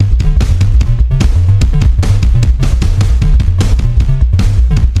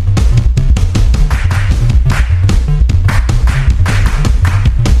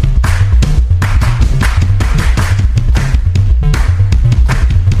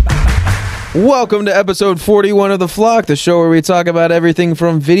Welcome to episode 41 of The Flock, the show where we talk about everything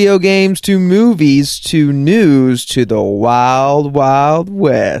from video games to movies to news to the wild, wild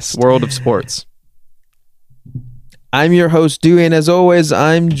west. World of sports. I'm your host, Dewey, and as always,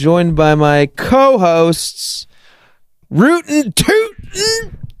 I'm joined by my co-hosts, Rootinest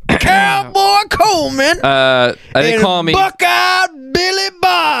Tootinest, Cowboy Coleman, I didn't and call me. Buckeye Billy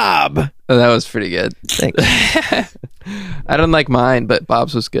Bob. Oh, that was pretty good. Thanks. I don't like mine, but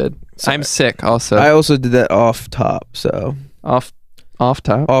Bob's was good. Sorry. I'm sick also. I also did that off top, so Off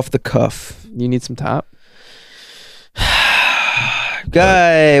top? off the cuff. You need some top?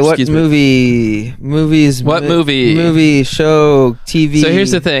 Guy, what Excuse me. movie? Movies. What movie? Movie, show, TV. So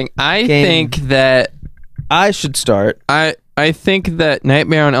here's the thing. I game. think that I should start. I think that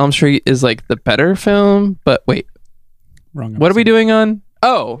Nightmare on Elm Street is like the better film, but wait. Wrong. What are we doing on?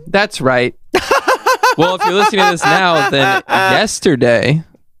 Oh, that's right. Well, if you're listening to this now, then yesterday,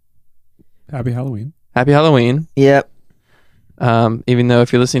 Happy Halloween. Happy Halloween. Yep. Even though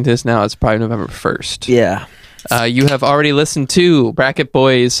if you're listening to this now, it's probably November 1st. Yeah. You have already listened to Bracket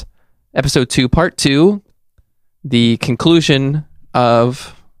Boys episode 2, part 2, the conclusion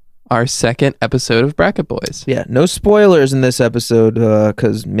of our second episode of Bracket Boys. Yeah. No spoilers in this episode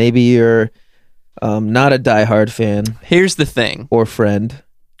because maybe you're not a diehard fan Here's the thing. or friend.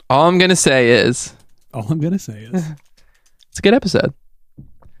 All I'm going to say is All I'm going to say is it's a good episode.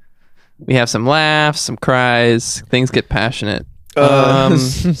 We have some laughs, some cries, things get passionate.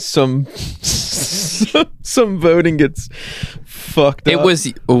 Some voting gets fucked up. It was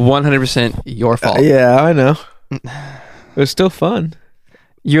 100% your fault. Yeah, I know. It was still fun.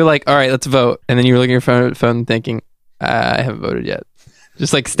 You're like, all right, let's vote. And then you were looking at your phone thinking, I haven't voted yet.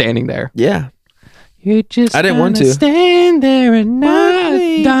 Just like standing there. Yeah. You just I didn't want to. stand there and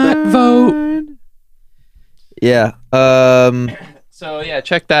not vote. Yeah. So yeah,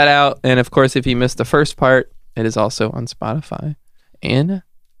 check that out. And of course, if you missed the first part, it is also on Spotify and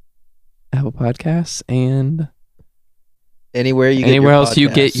Apple Podcasts and Anywhere you get anywhere your else you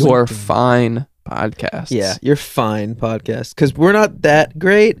get podcasts. your fine podcasts. Yeah, you're fine podcast because we're not that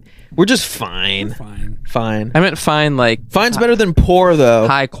great. We're just fine. fine. Fine. I meant fine, like Fine's better than poor though.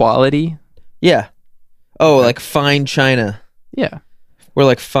 high quality. Yeah. Oh, like fine china. Yeah. We're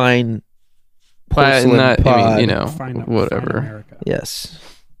like fine porcelain Not, pod. I mean, you know, Fine, Fine whatever. America. Yes.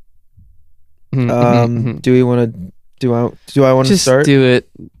 Mm-hmm. Do we want to? Do I want to Just start? do it.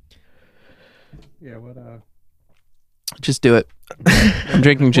 Yeah, what Just do it. I'm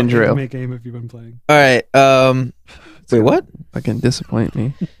drinking ginger ale. Make game have you been playing? All right. Wait, what? Fucking disappoint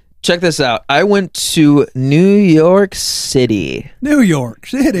me. Check this out. I went to New York City. New York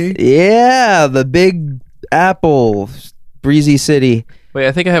City. Yeah, the Big Apple, breezy city. Wait,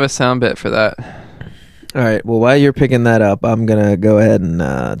 I think I have a sound bit for that. All right. Well, while you're picking that up, I'm gonna go ahead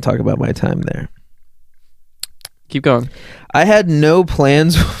and talk about my time there. Keep going. I had no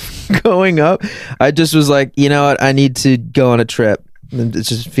plans going up. I just was like, you know what? I need to go on a trip. And it's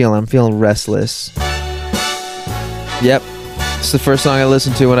just I'm feeling restless. Yep. It's the first song I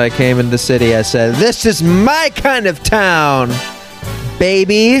listened to when I came into the city. I said, this is my kind of town,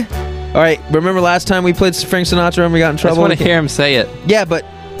 baby. All right. Remember last time we played Frank Sinatra and we got in I just trouble? want to hear him say it. Yeah, but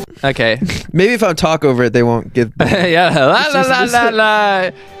Okay. maybe if I talk over it, they won't get... Yeah. La la la la la.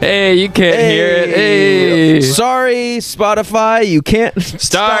 Hey, you can't hear it. Hey. Sorry, Spotify. You can't Start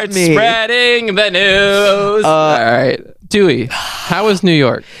stop me. spreading the news. All right. Dewey, how was New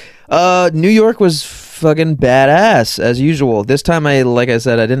York? New York was fucking badass as usual. This time like I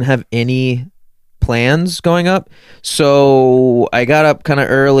said, I didn't have any plans going up. So I got up kind of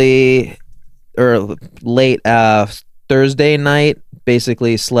early or late Thursday night,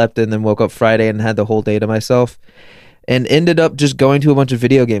 basically slept and then woke up Friday and had the whole day to myself and ended up just going to a bunch of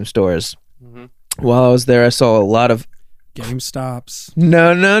video game stores. Mm-hmm. While I was there, I saw a lot of GameStops.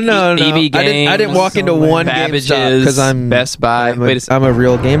 no. EV I didn't walk into Games, one Babbage's, GameStop because I'm Best Buy. I'm a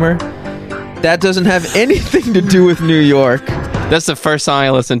real gamer. That doesn't have anything to do with New York. That's the first song I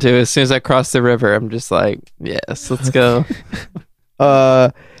listened to. As soon as I crossed the river, I'm just like, yes, let's go.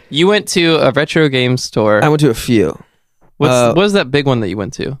 You went to a retro game store. I went to a few. What was that big one that you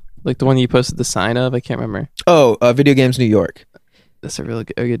went to? Like the one you posted the sign of? I can't remember. Oh, Video Games New York. That's a really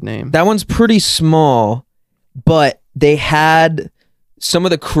good name. That one's pretty small, but they had some of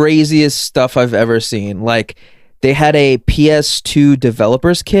the craziest stuff I've ever seen. Like, they had a PS2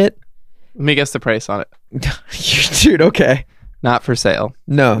 developers kit. Let me guess the price on it. Dude, okay. Not for sale.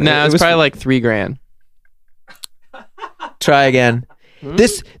 No. No, it it's probably like $3,000. Try again.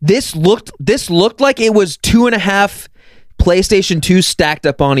 This looked like it was 2.5 PlayStation 2 stacked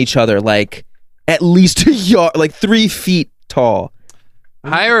up on each other, like at least a yard, like 3 feet tall.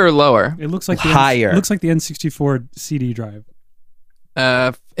 Higher or lower? It looks like Higher. It looks like the N64 CD drive.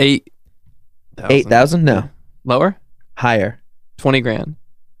 8,000. 8,000? No. Lower? Higher. 20 grand.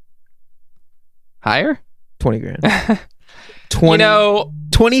 Higher? 20 grand. 20, You know,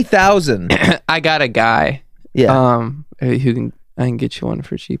 20,000. I got a guy. Yeah. I can get you one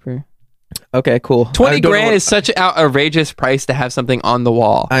for cheaper. Okay, cool. 20 I don't know grand what- is such an outrageous price to have something on the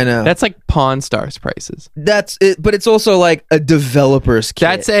wall. I know. That's like Pawn Stars prices. That's it, but it's also like a developer's kit.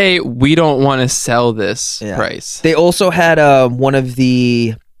 That's a we don't want to sell this Yeah. price. They also had one of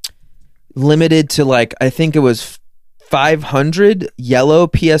the limited to like I think it was 500 yellow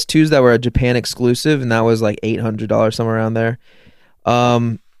PS2s that were a Japan exclusive, and that was like $800 somewhere around there.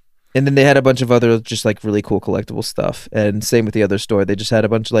 And then they had a bunch of other just like really cool collectible stuff. And same with the other store. They just had a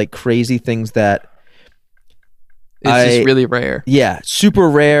bunch of like crazy things that It's just really rare. yeah, super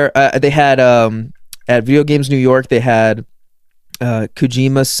rare. They had at Video Games New York, they had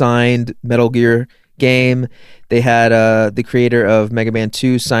Kojima signed Metal Gear game. They had the creator of Mega Man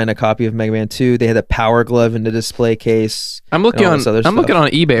 2 sign a copy of Mega Man 2. They had a Power Glove in the display case. I'm looking all on this other stuff. looking on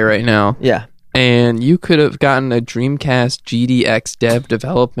eBay right now, Yeah. and you could have gotten a Dreamcast GDX dev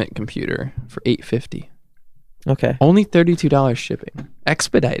development computer for $850. Okay. Only $32 shipping,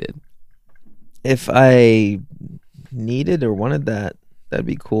 expedited. If I needed or wanted that, that'd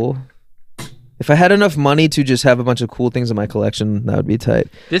be cool. If I had enough money to just have a bunch of cool things in my collection, that would be tight.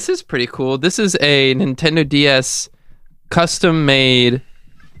 This is pretty cool. This is a Nintendo DS custom made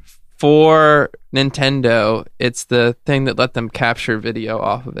for Nintendo. It's the thing that let them capture video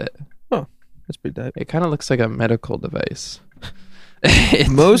off of it. That's pretty tight. It kind of looks like a medical device.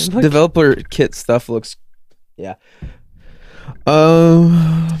 Most developer kit stuff looks, yeah.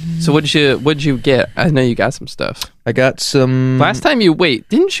 So what'd you get? I know you got some stuff. I got some. Last time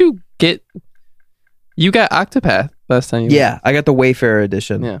didn't you get? You got Octopath last time. Yeah, I got the Wayfarer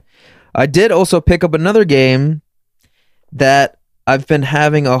edition. Yeah. I did also pick up another game that I've been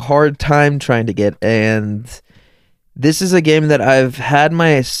having a hard time trying to get, and this is a game that I've had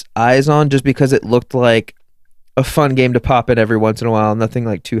my eyes on just because it looked like a fun game to pop in every once in a while, nothing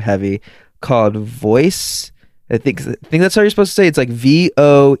like too heavy, called Voice. I think that's how you're supposed to say it. It's like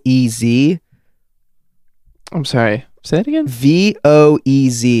VOEZ. I'm sorry. Say it again.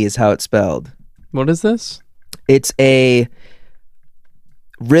 VOEZ is how it's spelled. What is this? It's a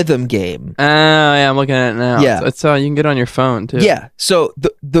rhythm game. Oh, yeah, I'm looking at it now. Yeah. It's you can get it on your phone too. Yeah. So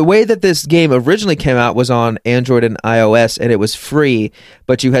the way that this game originally came out was on Android and iOS, and it was free,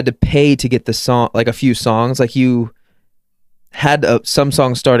 but you had to pay to get the song, like a few songs. Like you had some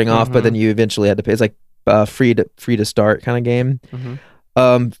songs starting off, but then you eventually had to pay. It's like free to start kind of game.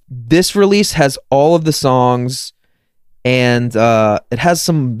 This release has all of the songs, and it has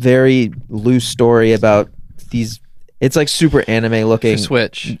some very loose story about these. It's like super anime looking. For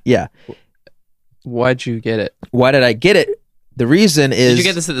Switch. Yeah. Why'd you get it? Why did I get it? The reason is. Did you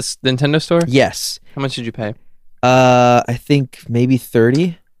get this at the Nintendo store? Yes. How much did you pay? I think maybe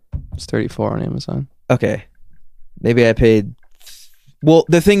 30. It's 34 on Amazon. Okay. Maybe I paid. Well,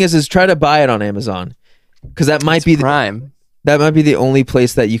 the thing is try to buy it on Amazon, because that might be Prime. that might be the only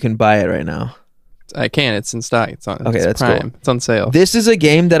place that you can buy it right now. I can. It's in stock. It's on. Okay, it's that's Prime. cool. It's on sale. This is a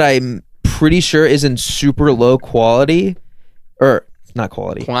game that I'm pretty sure is in super low quality, or not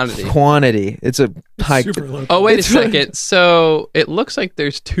quality, quantity. It's a high. Super low. Oh, wait a It's- second. So it looks like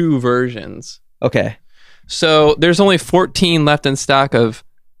there's two versions. Okay. So there's only 14 left in stock of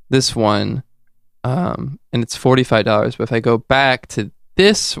this one, and it's $45. But if I go back to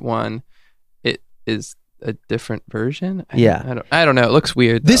this one, it is a different version. I don't know. It looks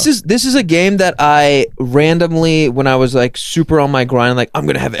weird. This is a game that I randomly, when I was like super on my grind, like I'm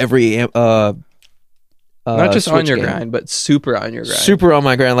gonna have every not just on Switch your game. grind, but super on your grind. Super on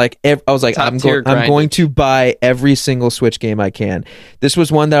my grind. Like I was like, Top I'm tier going to buy every single Switch game I can. This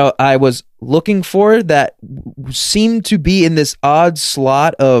was one that I was looking for that seemed to be in this odd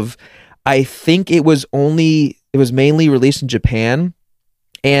slot of. I think it was mainly released in Japan,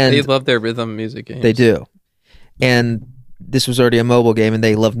 and They love their rhythm music games. they do. And this was already a mobile game, and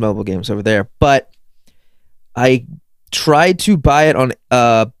they loved mobile games over there. But I tried to buy it on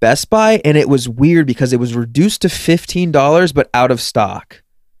Best Buy, and it was weird because it was reduced to $15, but out of stock.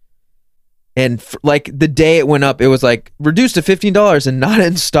 And like the day it went up, it was like reduced to $15 and not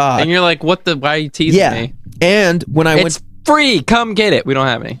in stock. And you're like, why are you teasing me? And when I went, free. Come get it. We don't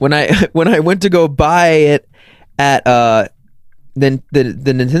have any. when I went to go buy it at then the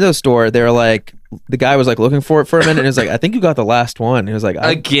Nintendo store, they were like, the guy was like looking for it for a minute, and he was like, I think you got the last one. He was like,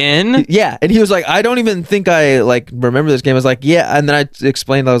 Again? yeah, and he was like, I don't even think I like remember this game. I was like, yeah, and then I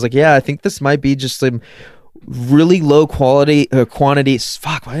explained, I was like, yeah, I think this might be just some really low quantities.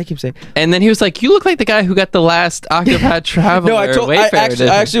 Fuck, why do I keep saying? And then he was like, "You look like the guy who got the last Octopath Traveler." No, I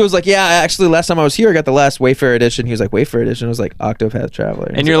actually was like, yeah. Actually, last time I was here, I got the last Wayfarer edition. He was like, Wayfarer edition. I was like, Octopath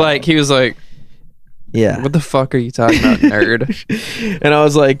Traveler. And you're like, he was like, yeah. What the fuck are you talking about, nerd? And I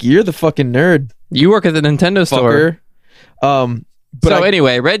was like, you're the fucking nerd. You work at the Nintendo store. But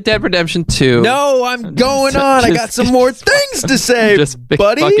anyway, Red Dead Redemption 2. No, I'm going on. I got some more things to say,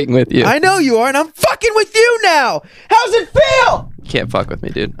 buddy. Fucking with you. I know you are, and I'm fucking with you now. How's it feel? You can't fuck with me,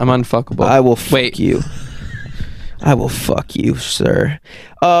 dude. I'm unfuckable. I will fuck you. I will fuck you, sir.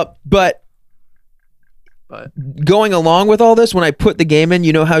 But going along with all this, when I put the game in,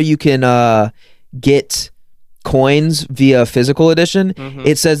 you know how you can get coins via physical edition?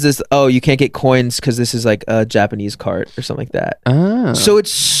 It says this, you can't get coins because this is like a Japanese cart or something like that. So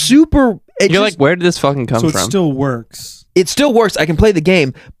it's super... You're like, where did this fucking come from? So it still works. It still works. I can play the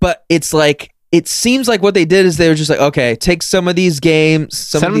game, but it's like... It seems like what they did is they were just like, okay, take some of these games...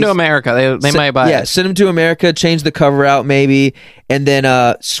 Send them to America. They might buy it. Yeah, send them to America, change the cover out maybe, and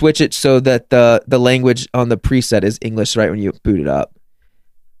then switch it so that the language on the preset is English right when you boot it up.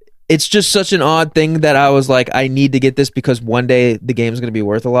 It's just such an odd thing that I was like, I need to get this because one day the game's going to be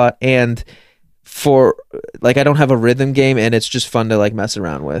worth a lot. And for like, I don't have a rhythm game and it's just fun to like mess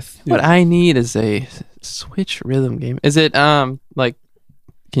around with. What I need is a Switch rhythm game. Is it like,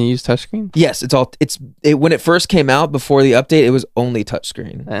 can you use touchscreen? Yes, when it first came out before the update, it was only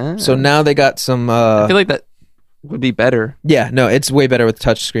touchscreen. So now they got some. I feel like that would be better. Yeah, no, it's way better with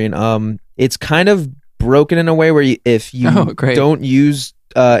touchscreen. It's kind of broken in a way where if you don't use.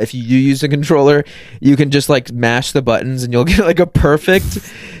 If you use a controller, you can just like mash the buttons and you'll get like a perfect.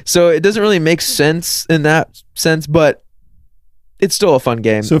 So it doesn't really make sense in that sense, but it's still a fun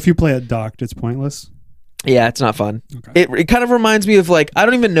game. So if you play it docked, it's pointless? Yeah, it's not fun. Okay. It kind of reminds me of like, I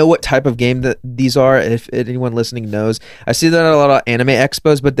don't even know what type of game that these are. If anyone listening knows, I see that at a lot of anime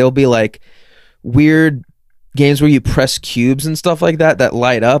expos, but they'll be like weird games where you press cubes and stuff like that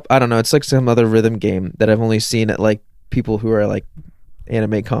light up. I don't know. It's like some other rhythm game that I've only seen at like people who are like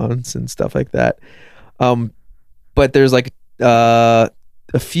anime cons and stuff like that. But there's like a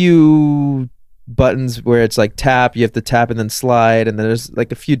few buttons where it's like tap, you have to tap and then slide, and then there's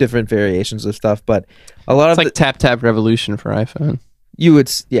like a few different variations of stuff, but a lot it's like tap revolution for iPhone. You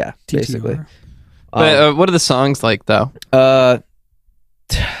would basically. But what are the songs like though?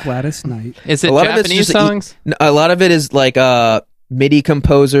 Gladys Knight. Is it Japanese songs? A lot of it is like MIDI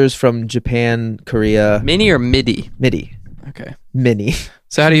composers from Japan, Korea. MIDI or MIDI? MIDI. Okay. MIDI.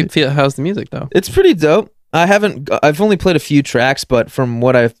 So how do you feel? How's the music though? It's pretty dope. I've only played a few tracks, but from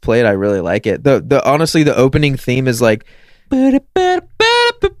what I've played, I really like it. Honestly, the opening theme is like,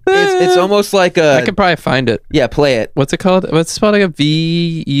 it's almost like a... I could probably find it. Yeah, play it. What's it called? What's it spelled like a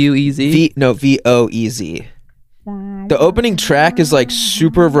V-U-E-Z? V-O-E-Z. The opening track is like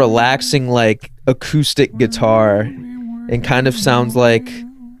super relaxing, like acoustic guitar, and kind of sounds like... All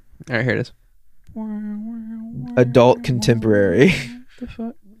right, here it is. Adult contemporary. What the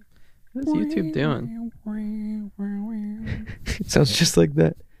fuck? What is YouTube doing? It sounds just like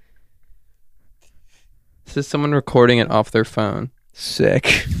that. This is someone recording it off their phone.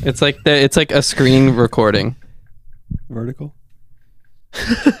 Sick. It's like a screen recording. Vertical?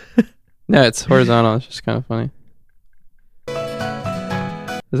 No, it's horizontal. It's just kind of funny.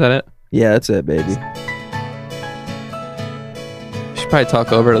 Is that it? Yeah, that's it, baby. We should probably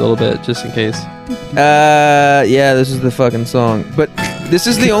talk over it a little bit just in case. Yeah, this is the fucking song. But this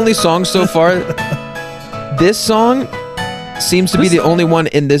is the only song so far. This song seems to be the only one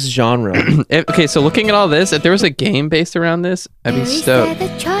in this genre. Okay, so looking at all this, if there was a game based around this, I'd be stoked. The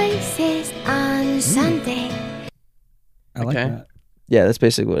choices on Sunday. I like that. Yeah, that's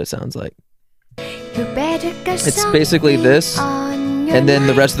basically what it sounds like. You better go It's basically this, and then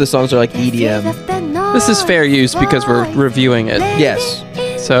the rest of the songs are like EDM. This is fair use because we're reviewing it. Yes.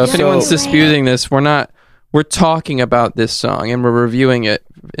 So if anyone's disputing this, we're talking about this song and we're reviewing it,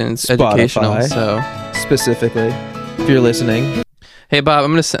 and it's educational. So specifically, if you're listening, hey Bob,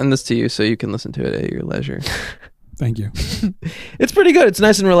 I'm gonna send this to you so you can listen to it at your leisure. Thank you. It's pretty good. It's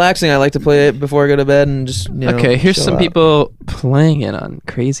nice and relaxing. I like to play it before I go to bed and just okay. Here's some people playing it on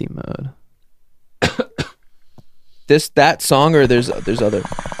crazy mode. That song, or there's other.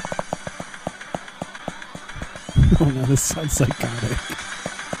 Oh no, this sounds psychotic.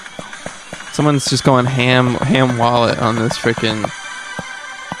 Someone's just going ham wallet on this freaking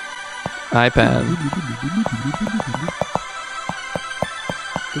iPad.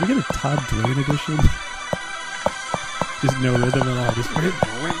 Did we get a Todd Dwayne edition? Just no rhythm at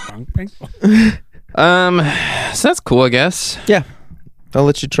all. So that's cool, I guess. Yeah, I'll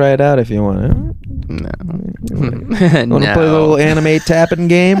let you try it out if you want. No. Want to play a little anime tapping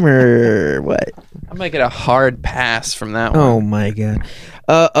game or what? I might get a hard pass from that one. Oh my god.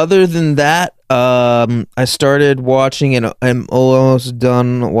 Other than that, I started watching and I'm almost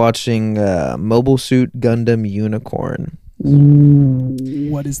done watching Mobile Suit Gundam Unicorn.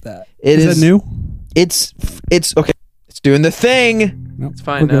 What is that? Is that new? It's okay. It's doing the thing. Nope. It's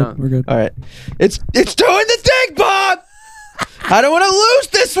fine now. We're good. All right. It's doing the thing, Bob. I don't want to lose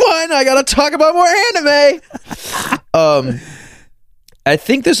this one. I got to talk about more anime. I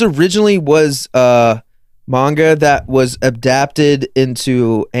think this originally was manga that was adapted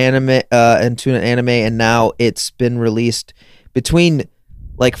into an anime, and now it's been released between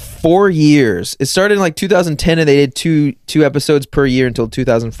like 4 years. It started in like 2010, and they did two episodes per year until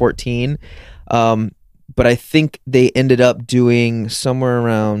 2014. But I think they ended up doing somewhere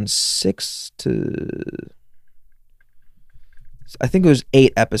around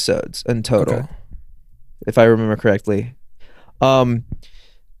 8 episodes in total, okay, if I remember correctly.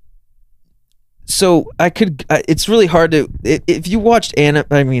 So it's really hard to, if you watched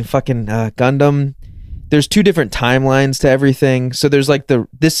Gundam, there's 2 different timelines to everything. So there's like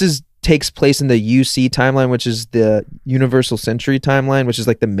takes place in the UC timeline, which is the Universal Century timeline, which is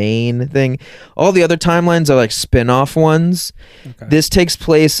like the main thing. All the other timelines are like spin-off ones. Okay. This takes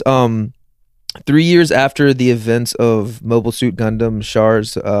place 3 years after the events of Mobile Suit Gundam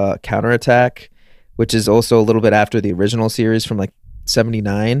Char's counterattack, which is also a little bit after the original series from like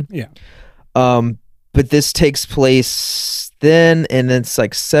 79. Yeah. But this takes place then, and it's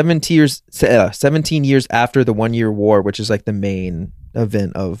like 17 years after the 1 year war, which is like the main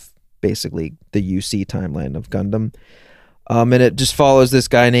event of basically the UC timeline of Gundam. And it just follows this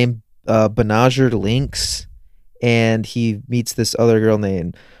guy named Benager Lynx, and he meets this other girl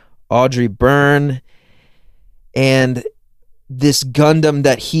named Audrey Byrne, and this Gundam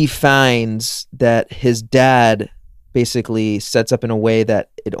that he finds that his dad basically sets up in a way that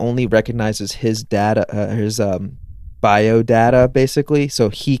it only recognizes his data, his bio data, basically. So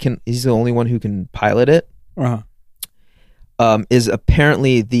he's the only one who can pilot it. Uh-huh. Is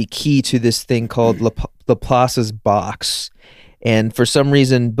apparently the key to this thing called Laplace's box. And for some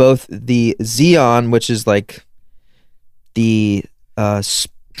reason, both the Zeon, which is like the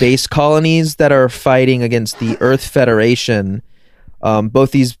space colonies that are fighting against the Earth Federation,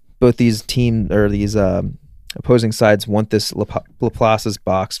 both these teams or these opposing sides want this Laplace's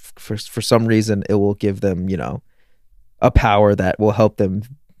box. For some reason, it will give them, a power that will help them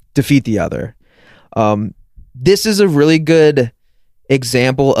defeat the other. This is a really good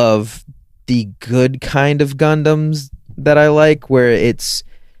example of the good kind of Gundams that I like, where it's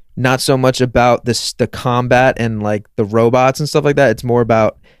not so much about the combat and like the robots and stuff like that. It's more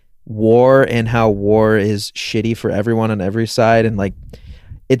about war and how war is shitty for everyone on every side, and like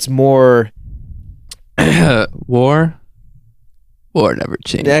it's more war never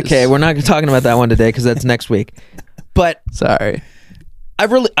changes. Okay, we're not talking about that one today because that's next week. But sorry. I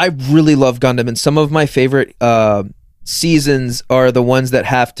really love Gundam, and some of my favorite seasons are the ones that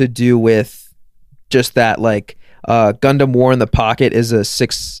have to do with just that. Like Gundam War in the Pocket is a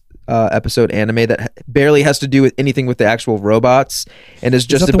 6 episode anime that barely has to do with anything with the actual robots, and is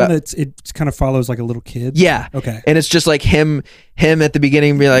just that about the one it kind of follows like a little kid. Yeah. Okay. And it's just like him at the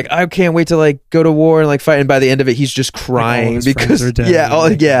beginning being like, I can't wait to like go to war and like fight, and by the end of it he's just crying like because are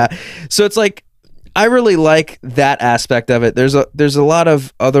dead. Yeah. So it's like I really like that aspect of it. There's a lot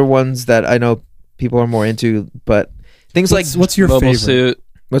of other ones that I know people are more into, but things what's your Mobile favorite? Suit.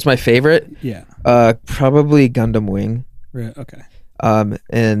 What's my favorite? Yeah. Probably Gundam Wing. Right. Okay.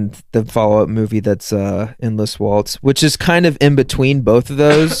 And the follow-up movie that's Endless Waltz, which is kind of in between both of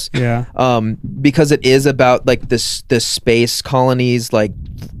those. Yeah. Because it is about like the space colonies like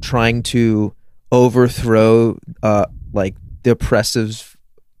trying to overthrow like the oppressive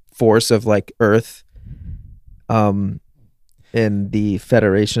force of like Earth, and the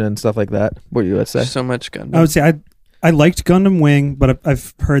Federation and stuff like that. What do you would say? So much Gundam. I would say I liked Gundam Wing, but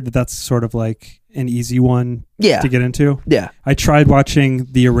I've heard that that's sort of like an easy one to get into. Yeah. I tried watching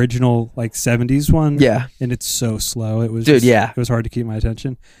the original like 70s one. Yeah. And it's so slow. It was it was hard to keep my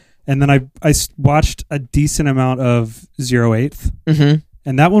attention. And then I watched a decent amount of 08th. Mm-hmm.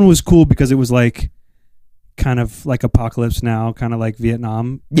 And that one was cool because it was like kind of like Apocalypse Now, kind of like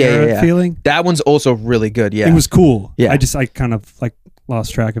Vietnam era feeling. That one's also really good. Yeah. It was cool. Yeah. I kind of like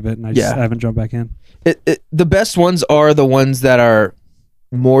lost track of it, and I haven't jumped back in. The best ones are the ones that are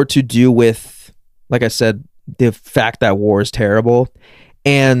more to do with, like I said, the fact that war is terrible.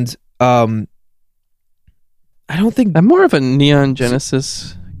 And I don't think I'm more of a Neon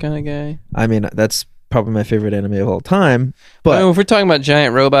Genesis kind of guy. I mean, that's probably my favorite anime of all time. But if we're talking about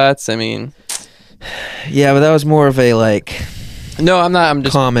giant robots, I mean, Yeah, but that was more of a like. No, I'm not. I'm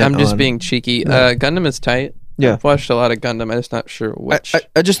just Comment on- being cheeky. No. Gundam is tight. Yeah. I've watched a lot of Gundam. I'm just not sure which.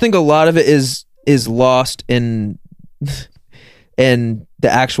 I just think a lot of it is lost in the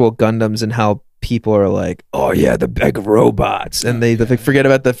actual Gundams and how people are like, oh yeah, the big robots, and they forget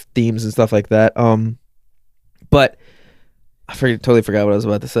about the themes and stuff like that. But I totally forgot what I was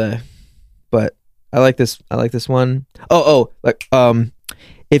about to say. But I like this one. Like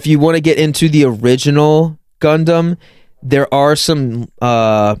if you want to get into the original Gundam, there are some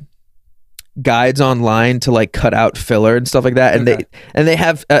guides online to like cut out filler and stuff like that, and they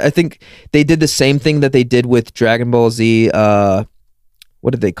have I think they did the same thing that they did with Dragon Ball Z.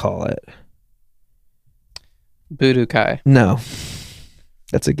 What did they call it? Budokai. No,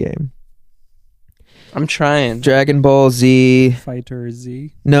 that's a game. I'm trying. Dragon Ball Z. Fighter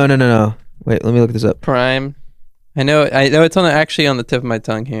Z. No. Wait, let me look this up. Prime. I know it's actually on the tip of my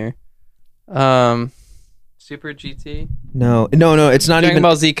tongue here. Super GT. No, it's not Dragon even.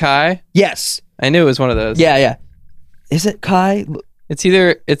 Ball Z Kai. Yes. I knew it was one of those. Yeah. Is it Kai? It's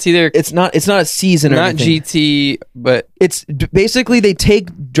either It's not a season or not anything. GT, but It's basically they take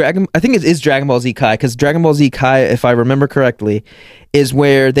I think it is Dragon Ball Z Kai, because Dragon Ball Z Kai, if I remember correctly, is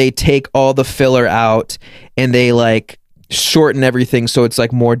where they take all the filler out and they like shorten everything so it's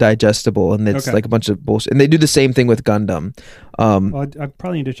like more digestible, and it's like a bunch of bullshit. And they do the same thing with Gundam. Well, I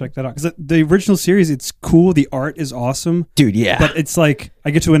probably need to check that out because the original series, it's cool. The art is awesome, dude. Yeah, but it's like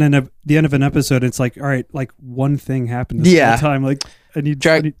I get to the end of an episode. It's like, all right, like one thing happened this whole time. Like it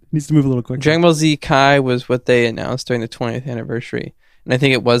needs to move a little quicker. Dragon Ball Z Kai was what they announced during the 20th anniversary, and I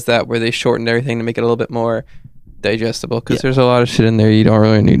think it was that where they shortened everything to make it a little bit more digestible, because there's a lot of shit in there you don't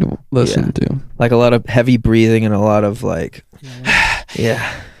really need to listen to, like a lot of heavy breathing and a lot of like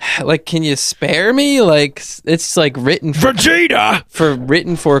like, can you spare me? Like, it's like written for Vegeta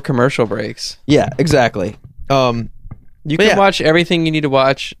for commercial breaks. Yeah, exactly. You can watch everything you need to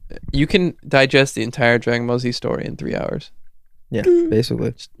watch. You can digest the entire Dragon Ball Z story in 3 hours. Yeah,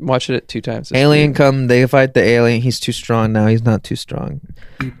 basically. Just watch it 2 times. Alien come, they fight the alien. He's too strong now. He's not too strong.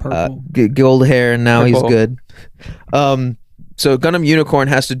 Purple. Gold hair, and now Purple. he's good. So Gundam Unicorn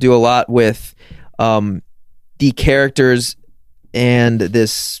has to do a lot with the characters and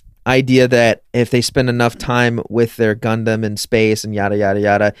this idea that if they spend enough time with their Gundam in space and yada yada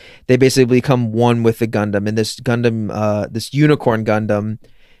yada, they basically become one with the Gundam. And this Gundam, this Unicorn Gundam,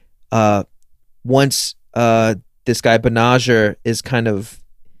 once this guy Benager is kind of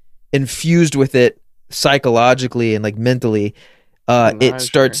infused with it psychologically and like mentally, it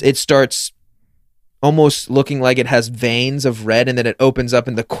starts almost looking like it has veins of red, and then it opens up,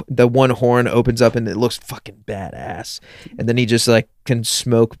 and the one horn opens up, and it looks fucking badass. And then he just like can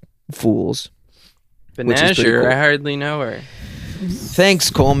smoke fools. Benager, I hardly know her.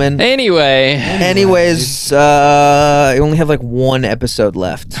 Thanks, Coleman. Anyways, I only have like one episode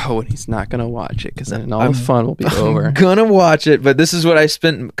left. Oh, and he's not gonna watch it because then all the fun will be over. I'm gonna watch it, but this is what I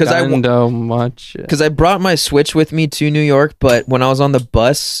spent because I brought my Switch with me to New York. But when I was on the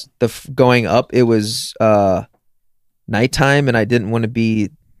bus, going up, it was nighttime, and I didn't want to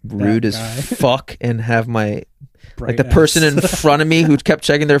be rude as fuck and have my like the person in front of me who kept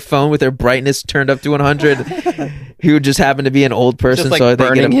checking their phone with their brightness turned up to 100, who just happened to be an old person, just like so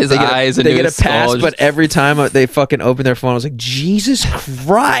burning his eyes. They get a pass, but every time they fucking open their phone, I was like, Jesus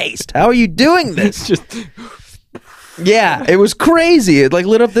Christ, how are you doing this? Yeah, it was crazy. It like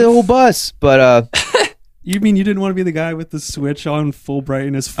lit up the whole bus. But you mean you didn't want to be the guy with the Switch on full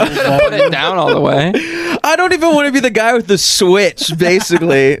brightness, full volume? Put it down all the way. I don't even want to be the guy with the Switch,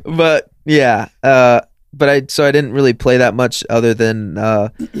 basically. But yeah, but I didn't really play that much other than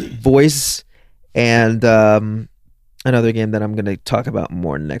Voice and another game that I'm going to talk about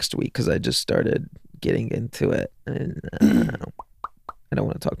more next week because I just started getting into it, and I don't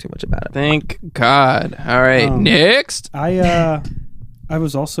want to talk too much about it. Thank God. All right, next. I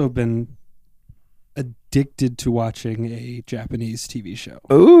was also been addicted to watching a Japanese TV show.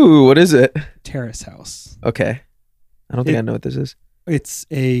 Ooh, what is it? Terrace House. Okay, I don't think I know what this is. It's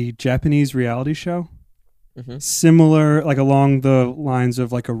a Japanese reality show. Mm-hmm. Similar, like along the lines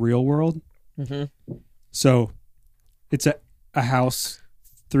of like a Real World. Mm-hmm. So it's a house,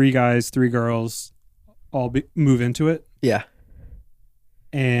 3 guys, 3 girls, all move into it. Yeah.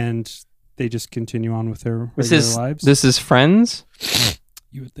 And they just continue on with their regular lives. This is Friends?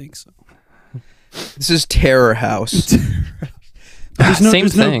 You would think so. This is Terror House. Same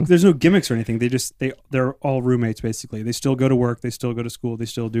thing. There's no gimmicks or anything. They're all roommates basically. They still go to work. They still go to school. They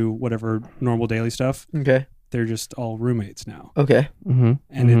still do whatever normal daily stuff. Okay. They're just all roommates now. Okay. Mm-hmm.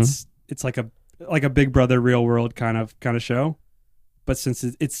 And it's like a Big Brother Real World kind of show, but since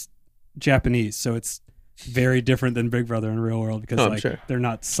it's Japanese, so it's very different than Big Brother in real world because like sure. they're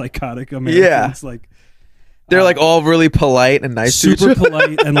not psychotic Americans. Like they're like all really polite and nice, super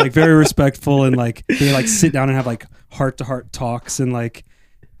polite and like very respectful, and like they like sit down and have like heart to heart talks, and like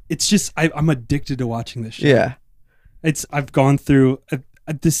it's just I'm addicted to watching this show. Yeah, I've gone through.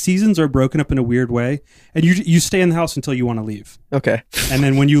 The seasons are broken up in a weird way, and you stay in the house until you want to leave. Okay, and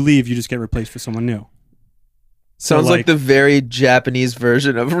then when you leave, you just get replaced with someone new. Sounds like the very Japanese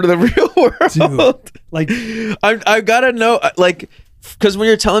version of the real world. Dude, like I gotta know, like, because when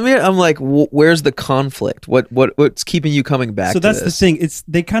you're telling me it, I'm like, where's the conflict? What's keeping you coming back? So that's the thing.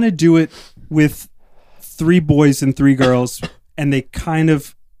 They kind of do it with 3 boys and 3 girls, and they kind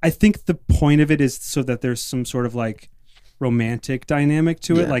of. I think the point of it is so that there's some sort of like romantic dynamic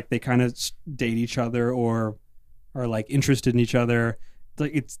to it. Like they kind of date each other or are like interested in each other.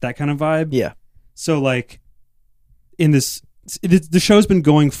 Like it's that kind of vibe. Yeah. So like in this, the show's been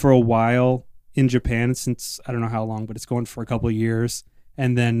going for a while in Japan since I don't know how long, but it's going for a couple of years.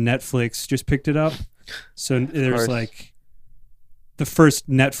 And then Netflix just picked it up. So there's like the first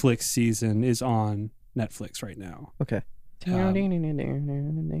Netflix season is on Netflix right now. Okay. And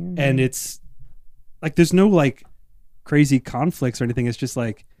it's like there's no like crazy conflicts or anything. It's just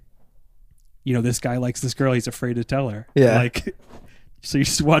like, you know, this guy likes this girl, he's afraid to tell her. Yeah. Like so you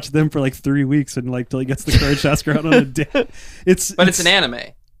just watch them for like 3 weeks and like till he gets the courage to ask her out on a date. It's an anime.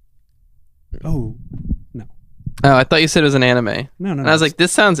 Oh no. Oh, I thought you said it was an anime. No. And I was like,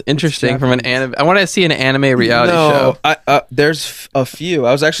 this sounds interesting from an anime. I want to see an anime reality show. There's a few.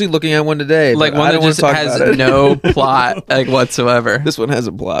 I was actually looking at one today. Like one that just has no plot like whatsoever. This one has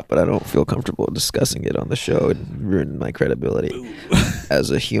a plot, but I don't feel comfortable discussing it on the show and ruin my credibility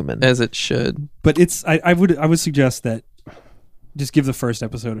as a human. As it should. But it's I would suggest that just give the first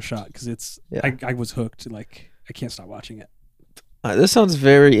episode a shot because it's I was hooked. Like I can't stop watching it. This sounds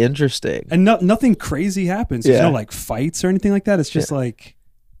very interesting. And nothing crazy happens. There's no like fights or anything like that. It's just like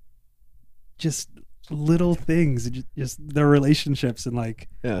just little things, just their relationships and like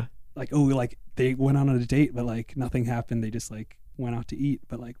like like they went on a date but like nothing happened. They just like went out to eat,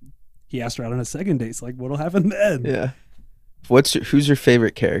 but like he asked her out on a second date. So like what'll happen then? Yeah. Who's your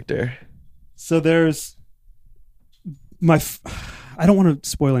favorite character? So there's I don't want to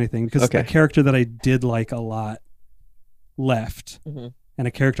spoil anything because a character that I did like a lot left, and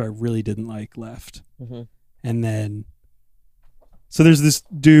a character I really didn't like left, and then so there's this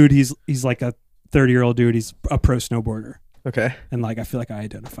dude. He's like a 30-year-old dude. He's a pro snowboarder. Okay, and like I feel like I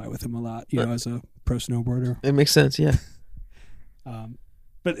identify with him a lot, you know, as a pro snowboarder. It makes sense, yeah.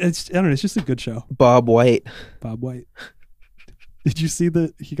 But it's I don't know. It's just a good show. Bob White. Did you see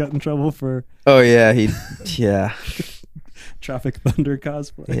that he got in trouble for? Oh yeah, Traffic Thunder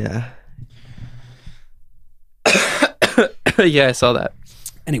cosplay. Yeah. Yeah, I saw that.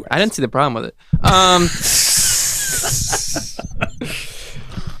 Anyway, I didn't see the problem with it.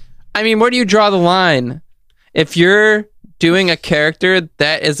 I mean, where do you draw the line? If you're doing a character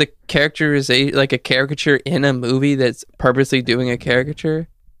that is a characterization, like a caricature in a movie that's purposely doing a caricature,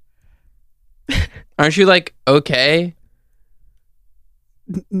 aren't you like okay?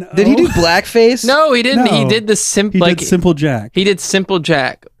 No. Did he do blackface? No, he didn't. No. He did the Simple Jack. He did Simple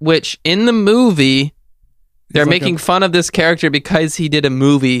Jack, which in the movie they're making fun of this character because he did a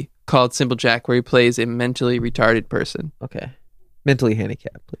movie called Simple Jack where he plays a mentally retarded person. Okay. Mentally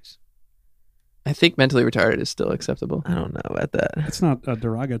handicapped, please. I think mentally retarded is still acceptable. I don't know about that. It's not a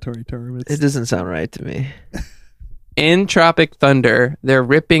derogatory term. It doesn't sound right to me. In Tropic Thunder, they're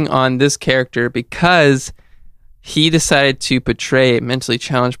ripping on this character because he decided to portray a mentally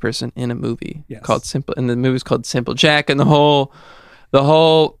challenged person in a movie called Simple, and the movie's called Simple Jack, and the whole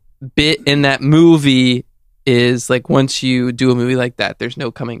bit in that movie is like once you do a movie like that, there's no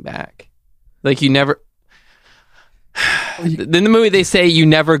coming back. Like you never. In the movie, they say you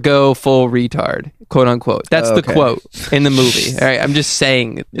never go full retard, quote unquote. That's the quote in the movie. All right, I'm just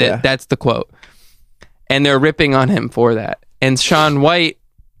saying that that's the quote, and they're ripping on him for that. And Shaun White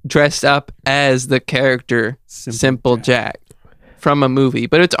dressed up as the character Simple Jack from a movie,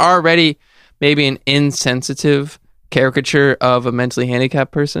 but it's already maybe an insensitive caricature of a mentally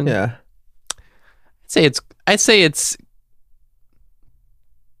handicapped person. Yeah, I'd say it's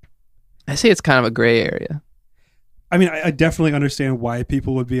kind of a gray area. I mean, I definitely understand why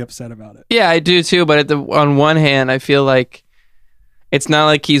people would be upset about it. Yeah, I do too. But on one hand, I feel like it's not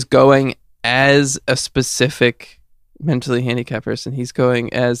like he's going as a specific mentally handicapped person. He's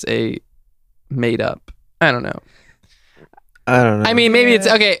going as a made up. I don't know. I mean, maybe it's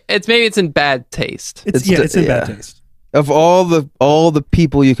okay. Maybe it's in bad taste. It's in bad taste. Of all the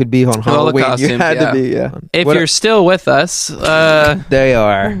people you could be on Halloween, you had to be. Yeah. If you're still with us, they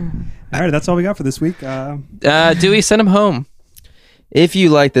are. All right, that's all we got for this week. Dewey, send him home. If you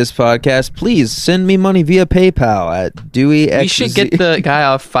like this podcast, please send me money via PayPal at Dewey. We should get the guy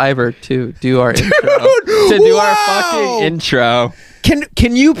off Fiverr to do our intro. To do our fucking intro.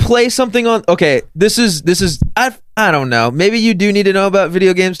 Can you play something on? Okay, this is I don't know. Maybe you do need to know about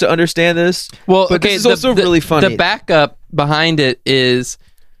video games to understand this. Well, but okay, this is also really funny. The backup behind it is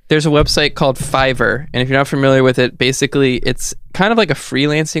there's a website called Fiverr, and if you're not familiar with it, basically it's kind of like a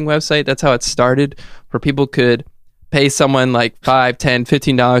freelancing website. That's how it started, where people could pay someone like $5, $10,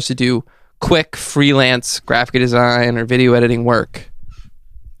 $15 to do quick freelance graphic design or video editing work.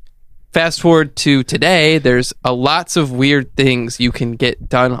 Fast forward to today, there's lots of weird things you can get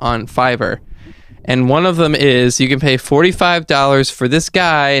done on Fiverr. And one of them is you can pay $45 for this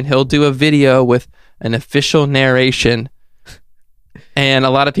guy and he'll do a video with an official narration. And a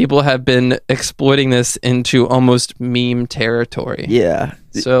lot of people have been exploiting this into almost meme territory. Yeah.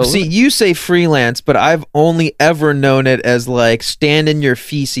 So see, you say freelance, but I've only ever known it as like stand in your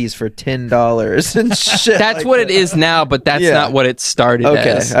feces for $10 and shit. That's like what that. it is now, but that's not what it started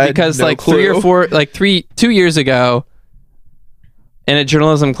as. I had Because no like clue. 2 years ago, in a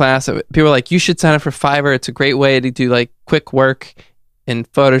journalism class, people were like, you should sign up for Fiverr. It's a great way to do like quick work in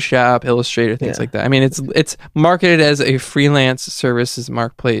Photoshop, Illustrator, things like that. I mean, it's marketed as a freelance services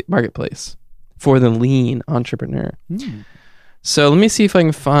marketplace for the lean entrepreneur. So let me see if I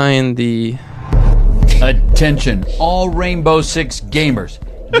can find the... Attention, all Rainbow Six gamers.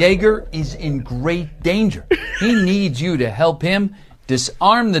 Jaeger is in great danger. He needs you to help him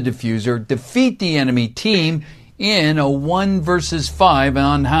disarm the diffuser, defeat the enemy team in a 1 versus 5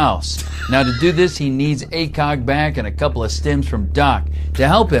 on house. Now to do this, he needs ACOG back and a couple of stems from Doc. To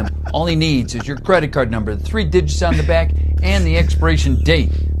help him, all he needs is your credit card number, the 3 digits on the back, and the expiration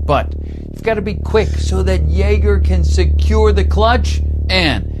date. But you've got to be quick so that Jaeger can secure the clutch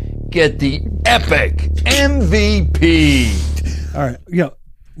and get the epic MVP. All right, yeah.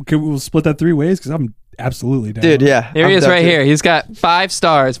 Okay, we'll split that 3 ways because I'm absolutely down. Dude, yeah. Here he is right here. He's got 5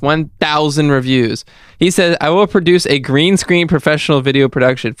 stars, 1,000 reviews. He says, I will produce a green screen professional video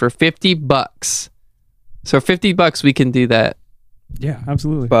production for $50. So $50, we can do that. Yeah,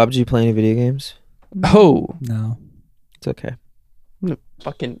 absolutely. Bob, do you play any video games? Oh. No. It's okay. I'm gonna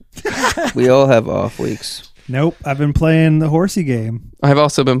fucking... We all have off weeks. Nope. I've been playing the horsey game. I've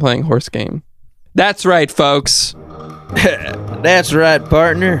also been playing horse game. That's right, folks. That's right,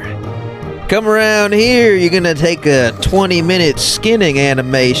 partner. Come around here. You're going to take a 20-minute skinning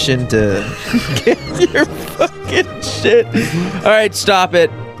animation to get your fucking shit. All right, stop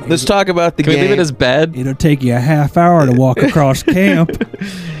it. Let's talk about the Can game. we leave it as bed? It'll take you a half hour to walk across camp.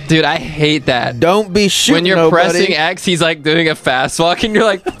 Dude, I hate that. Don't be shooting When you're nobody. pressing X, he's like doing a fast walk, and you're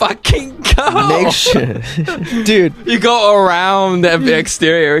like, fucking go. Make sure. Dude. You go around the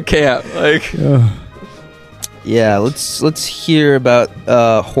exterior camp. Like, Yeah, let's hear about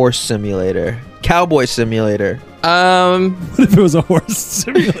Horse Simulator. Cowboy Simulator. What if it was a horse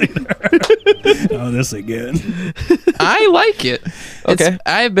simulator? Oh, this again. I like it. Okay.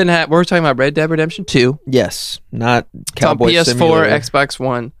 We're talking about Red Dead Redemption 2. Yes, not It's on Cowboy PS4, Simulator. Xbox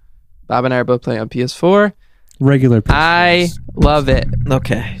One. Bob and I are both playing on PS4. Regular people. I love it.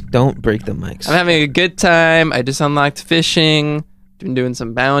 Okay, don't break the mics. I'm having a good time. I just unlocked fishing. Been doing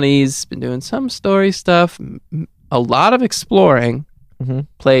some bounties. Been doing some story stuff. A lot of exploring. Mm-hmm.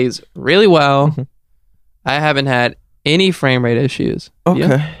 Plays really well. Mm-hmm. I haven't had any frame rate issues. Okay.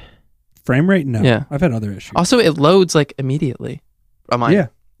 Yeah. Frame rate? No. Yeah. I've had other issues. Also, it loads like immediately. On mine. Yeah.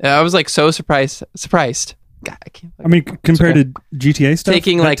 I was like so surprised. God, I can't. I mean, compared to GTA stuff,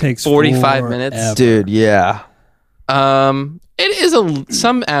 Taking that like takes 45 minutes. forever. Dude, yeah. It is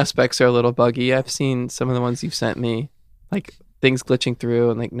some aspects are a little buggy. I've seen some of the ones you've sent me, like things glitching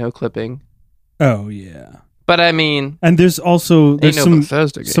through and like no clipping. Oh yeah. But I mean, And there's also ain't no some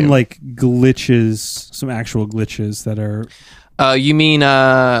Bethesda game. like glitches, some actual glitches that are You mean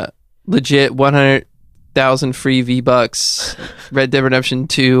legit 100,000 free V-Bucks Red Dead Redemption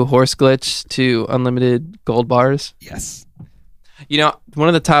 2 horse glitch to unlimited gold bars? yes. You know, one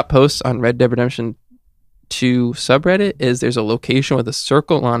of the top posts on Red Dead Redemption 2 subreddit is there's a location with a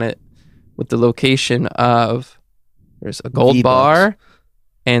circle on it with the location of there's a gold V-Bucks. bar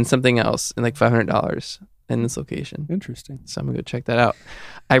and something else and like $500 in this location. Interesting. So I'm gonna go check that out.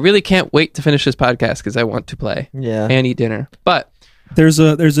 I really can't wait to finish this podcast because I want to play Yeah. and eat dinner. But There's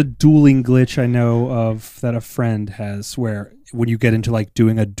a dueling glitch I know of that a friend has where when you get into like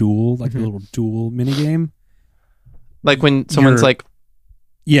doing a duel, like a little duel mini game. like when someone's You're- like,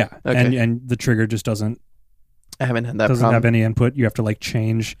 Yeah. Okay. And the trigger just doesn't I haven't had that doesn't problem. have any input. You have to like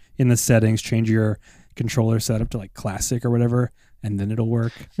change in the settings, change your controller setup to like classic or whatever, and then it'll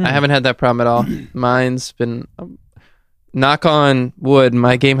work. I haven't had that problem at all. Mine's been, knock on wood,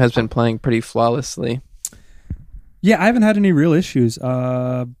 my game has been playing pretty flawlessly. Yeah, I haven't had any real issues.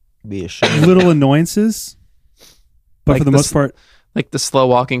 Be ashamed. Little annoyances, but Like for the most part, like the slow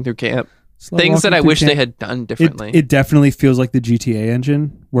walking through camp. slow Things walking that I through wish they camp. had done differently. It definitely feels like the GTA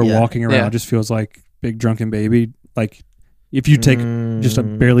engine, where Yeah. walking around Yeah. just feels like big drunken baby. Like if you take just a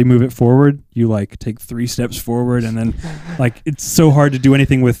barely move it forward, you like take 3 steps forward, and then like it's so hard to do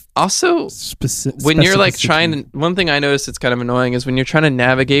anything with Also, specific. when you're like trying to, one thing I noticed it's kind of annoying is when you're trying to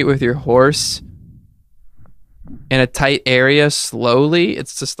navigate with your horse in a tight area slowly,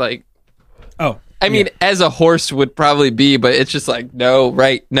 it's just like, I mean, as a horse would probably be, but it's just like, no,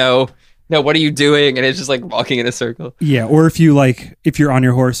 right, no, what are you doing? And it's just like walking in a circle. Yeah, or if you're on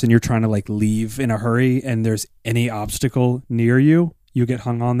your horse and you're trying to like leave in a hurry and there's any obstacle near you, you get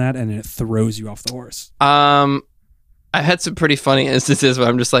hung on that and it throws you off the horse. I had some pretty funny instances where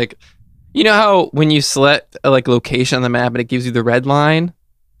I'm just like, you know how when you select a like location on the map and it gives you the red line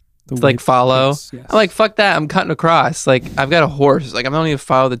to like follow? Yes. I'm like, fuck that, I'm cutting across. Like, I've got a horse. Like, I'm not even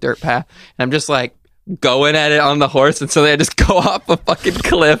follow the dirt path. And I'm just like going at it on the horse. And so I just go off a fucking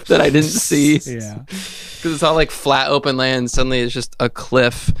cliff that I didn't see. Yeah. Because it's all like flat open land. Suddenly it's just a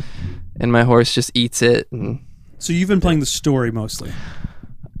cliff and my horse just eats it. And So you've been playing the story mostly.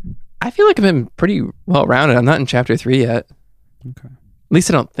 I feel like I've been pretty well rounded. I'm not in chapter 3 yet. Okay. At least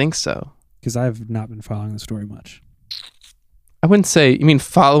I don't think so. Because I've not been following the story much. I wouldn't say, you mean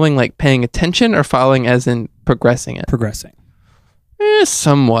following like paying attention or following as in progressing it? Progressing.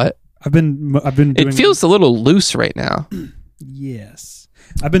 Somewhat. I've been doing. It feels a little loose right now. Yes.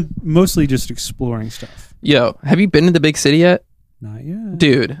 I've been mostly just exploring stuff. Yo, have you been to the big city yet? Not yet.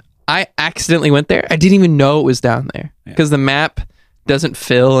 Dude, I accidentally went there. I didn't even know it was down there because the map doesn't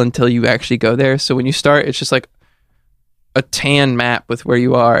fill until you actually go there. So when you start, it's just like a tan map with where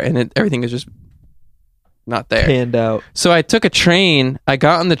you are, and everything is just not there. Panned out. So I took a train. I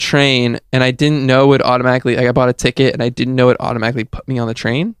got on the train, and I didn't know it automatically. Like I bought a ticket, and I didn't know it automatically put me on the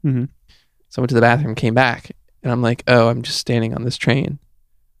train. Mm-hmm. So I went to the bathroom, came back, and I'm like, oh, I'm just standing on this train.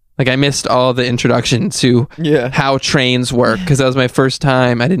 Like I missed all the introduction to how trains work because that was my first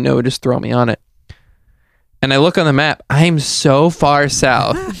time. I didn't know it would just throw me on it. And I look on the map. I'm so far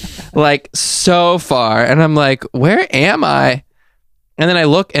south, like so far, and I'm like, where am I? And then I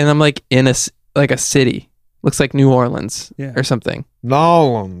look, and I'm like in a city. Looks like New Orleans or something.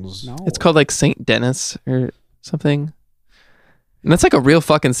 Nolans. No. It's called like St. Denis or something. And that's like a real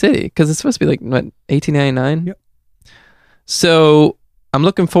fucking city because it's supposed to be like, what, 1899? Yep. So I'm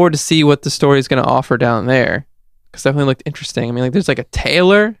looking forward to see what the story is going to offer down there because definitely looked interesting. I mean, like there's like a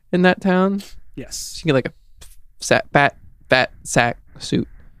tailor in that town. Yes. You can get like a fat sack suit.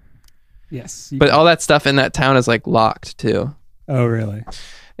 Yes. But all that stuff in that town is like locked too. Oh, really?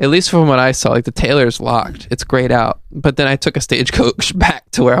 At least from what I saw, like the tailor's locked. It's grayed out. But then I took a stagecoach back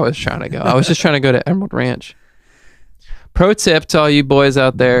to where I was trying to go. I was just trying to go to Emerald Ranch. Pro tip to all you boys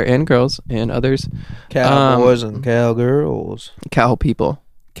out there and girls and others. Cowboys and cowgirls. Cow people.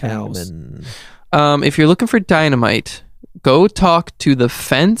 Cowmen. If you're looking for dynamite, go talk to the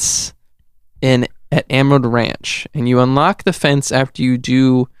fence at Emerald Ranch. And you unlock the fence after you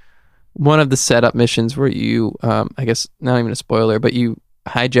do one of the setup missions where you, I guess, not even a spoiler, but you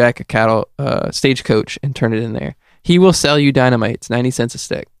hijack a cattle stagecoach and turn it in there. He will sell you dynamite. It's 90 cents a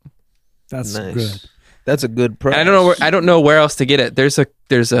stick. That's Nice. good. That's a good price. I don't know where else to get it. There's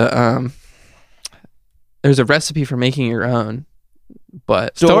a recipe for making your own.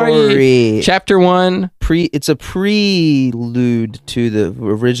 But story chapter 1. It's a prelude to the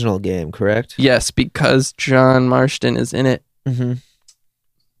original game, correct? Yes, because John Marston is in it. Mm-hmm.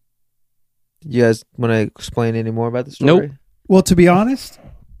 You guys want to explain any more about the story? Nope. Well, to be honest,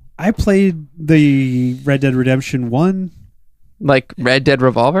 I played the Red Dead Redemption 1. Like Red Dead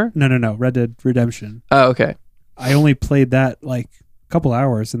Revolver? No. Red Dead Redemption. Oh, okay. I only played that like a couple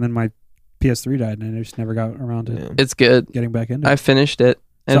hours, and then my PS3 died, and I just never got around to It's good. getting back into it. I finished it,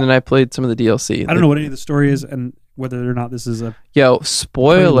 and So- then I played some of the DLC. I don't know what any of the story is, and whether or not this is a... Yo,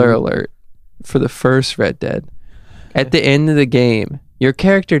 spoiler alert for the first Red Dead. At the end of the game, your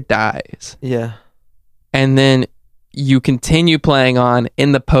character dies. Yeah. And then you continue playing on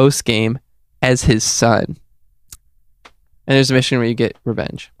in the post game as his son. And there's a mission where you get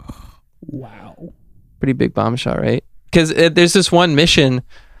revenge. Wow. Pretty big bombshell, right? Because there's this one mission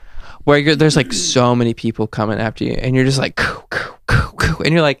where there's like so many people coming after you, and you're just like, and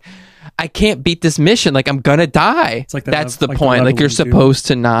you're like, I can't beat this mission. Like, I'm gonna die. It's like that's the the point. level Like, you're you do. supposed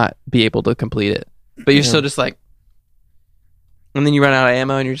to not be able to complete it, but you're still just like, And then you run out of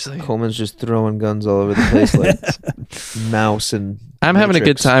ammo, and you're just like, Coleman's just throwing guns all over the place like mouse and. I'm having a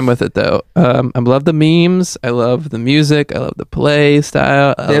good time with it though. I love the memes. I love the music. I love the play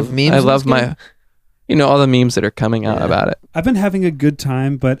style. They have memes. I love all the memes that are coming out about it. I've been having a good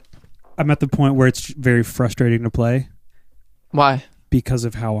time, but I'm at the point where it's very frustrating to play. Why? Because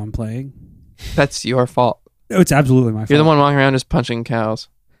of how I'm playing. That's your fault. No, it's absolutely my fault. You're the one walking around just punching cows.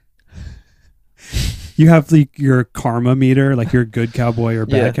 You have your karma meter, like you're a good cowboy or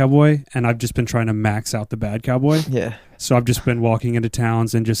bad cowboy, and I've just been trying to max out the bad cowboy. Yeah. So I've just been walking into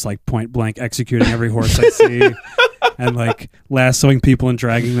towns and just like point blank executing every horse I see, and like lassoing people and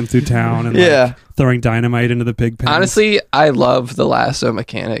dragging them through town, and like throwing dynamite into the pig pens. Honestly, I love the lasso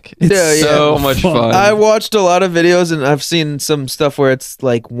mechanic. It's so much fun. I watched a lot of videos, and I've seen some stuff where it's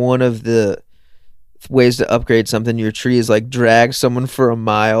like one of the ways to upgrade something. Your tree is like drag someone for a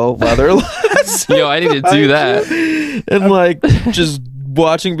mile while they're Yo, I need to do that. And like just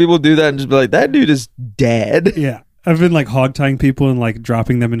watching people do that and just be like, that dude is dead. Yeah. I've been like hog tying people and like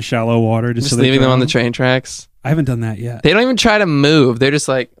dropping them in shallow water just so leaving them on the train tracks. I haven't done that yet. They don't even try to move. They're just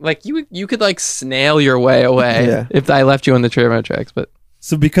like you could like snail your way away if I left you on the train tracks. But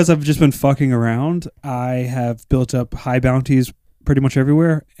so because I've just been fucking around, I have built up high bounties pretty much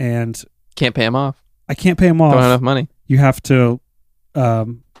everywhere, and can't pay them off. I can't pay them off. Don't have enough money. You have to.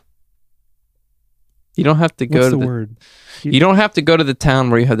 You don't have to go what's to the word? You don't have to go to the town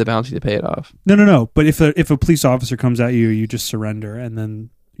where you have the bounty to pay it off. No. But if a police officer comes at you, you just surrender, and then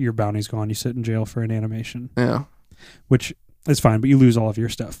your bounty's gone. You sit in jail for an animation. Yeah, which is fine, but you lose all of your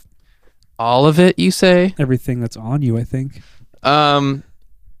stuff. All of it, you say? Everything that's on you, I think. So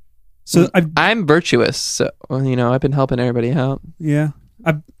I'm virtuous, so I've been helping everybody out. Yeah,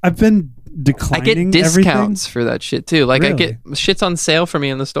 I've been declining. I get discounts everything. for that shit too. Like really? I get shit's on sale for me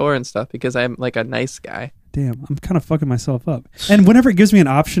in the store and stuff because I'm like a nice guy. Damn, I'm kind of fucking myself up. And whenever it gives me an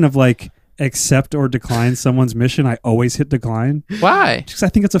option of like accept or decline someone's mission, I always hit decline. Why? Because I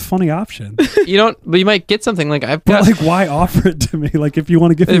think it's a funny option. But you might get something like I've got. But like, why offer it to me? Like, if you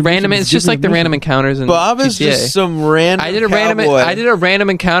want to give me random, it's just like the random encounters in Bob is GTA. just some random. I did a random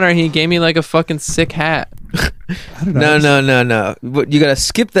encounter and he gave me like a fucking sick hat. I don't know. No. But you gotta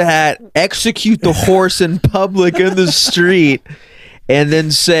skip the hat, execute the horse in public in the street, and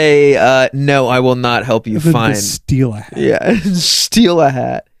then say, "No, I will not help you find." Steal a hat. Yeah, steal a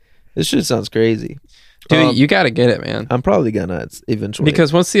hat. This shit sounds crazy, dude. You gotta get it, man. I'm probably gonna eventually,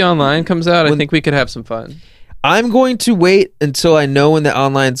 because once the online comes out, I think we could have some fun. I'm going to wait until I know when the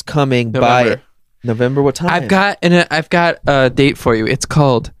online's coming. November. By November. What time? I've got a date for you. It's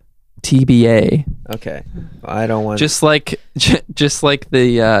called TBA. Okay, I don't want just like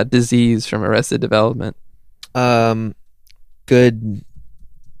the disease from Arrested Development. Good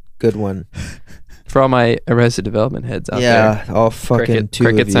one for all my Arrested Development heads out there. Yeah, all fucking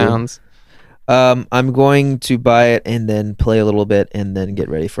cricket sounds. I'm going to buy it and then play a little bit and then get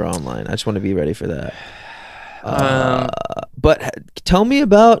ready for online. I just want to be ready for that. But tell me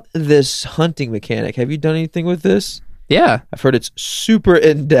about this hunting mechanic. Have you done anything with this? Yeah, I've heard it's super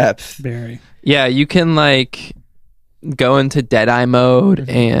in depth. Very. Yeah, you can like go into Deadeye mode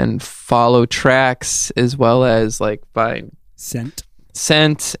and follow tracks as well as like find scent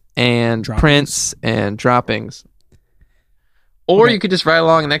and droppings. Prints and droppings. Or you could just ride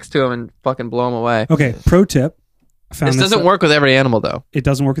along next to them and fucking blow them away. Okay, pro tip. This doesn't work with every animal though. It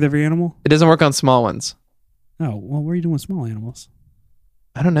doesn't work with every animal? It doesn't work on small ones. Oh, well, what are you doing with small animals?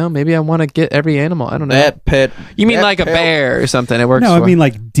 I don't know. Maybe I want to get every animal. I don't know. Pet. You mean like a bear or something? It works. No, I mean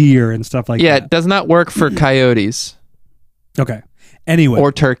like deer and stuff like that. Yeah, it does not work for coyotes. Okay. Anyway.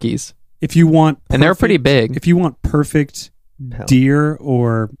 Or turkeys. If you want... and they're pretty big. If you want perfect deer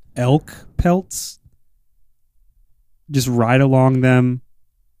or elk pelts, just ride along them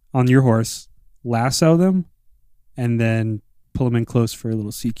on your horse, lasso them, and then pull them in close for a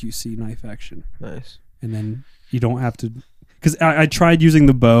little CQC knife action. Nice. And then you don't have to... Because I tried using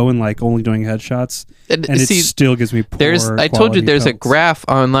the bow and like only doing headshots, and it still gives me poor I told you there's pelts. A graph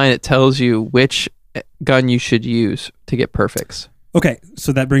online that tells you which gun you should use to get perfects. Okay,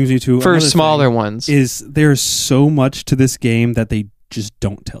 so that brings you to for smaller ones. There's so much to this game that they just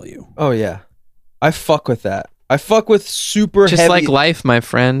don't tell you. Oh yeah, I fuck with that. I fuck with super just heavy, like life, my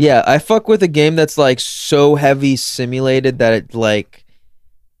friend. Yeah, I fuck with a game that's like so heavy simulated that it like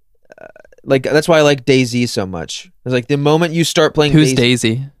that's why I like DayZ so much. It's like the moment you start playing. Who's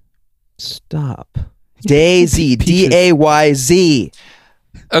Daisy? Stop. DayZ. DAYZ.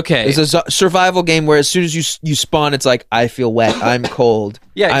 Okay. It's a survival game where as soon as you spawn, it's like I feel wet. I'm cold.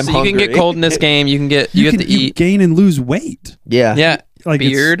 Yeah, I'm so hungry. you can get cold in this game. You have to eat. You gain and lose weight. Yeah. Yeah. Like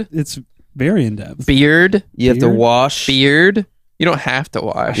beard. It's very in depth. Beard. You have to wash. Beard. You don't have to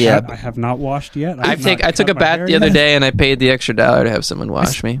wash. Yeah. I have not washed yet. I took a bath the other day and I paid the extra $1 to have someone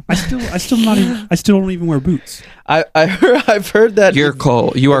wash me. I still don't even wear boots. I've heard that You're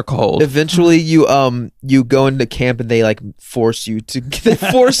cold. You are cold. eventually you go into camp and they like force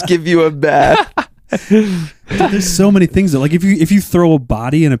give you a bath. There's so many things that, like, if you throw a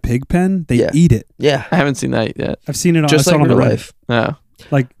body in a pig pen, they eat it. Yeah. I haven't seen that yet. I've seen it on Just like real life. No.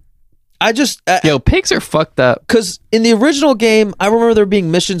 Like, Yo, pigs are fucked up. Because in the original game, I remember there being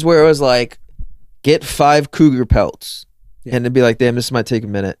missions where it was like, get 5 cougar pelts. Yeah. And it'd be like, damn, this might take a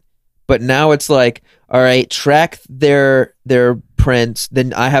minute. But now it's like, all right, track their prints.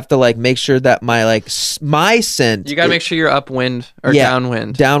 Then I have to like make sure that my scent. You got to make sure you're upwind or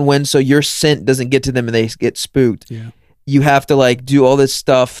downwind. Downwind, so your scent doesn't get to them and they get spooked. Yeah. You have to like do all this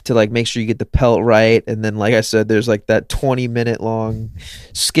stuff to like make sure you get the pelt right. And then, like I said, there's like that 20-minute long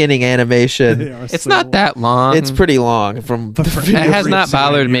skinning animation. It's not that long. It's pretty long. From it has not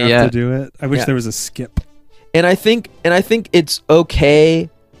bothered me yet. To do it. I wish there was a skip. And I think it's okay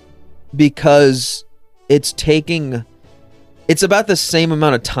because it's about the same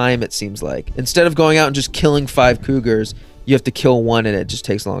amount of time, it seems like. Instead of going out and just killing 5 cougars, you have to kill 1 and it just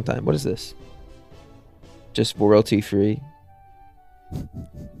takes a long time. What is this? Just royalty free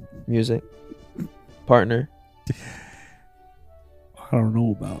music partner. I don't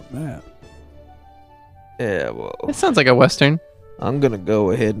know about that. Yeah, well, It sounds like a Western. I'm gonna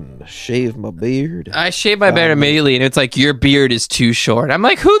go ahead and shave my beard. I shave my beard immediately, and it's like, your beard is too short. I'm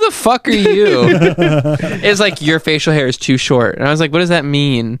like, who the fuck are you? It's like, your facial hair is too short. And I was like, what does that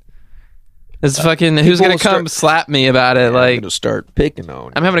mean? It's fucking, who's gonna come slap me about it? Like, I'm gonna start picking on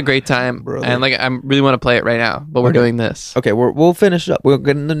you. I'm having a great time, brother. and like, I really want to play it right now, but we're doing this. Okay, we'll finish up. We'll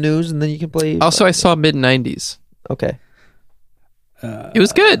get in the news and then you can play. Also, I saw mid-90s. Okay. It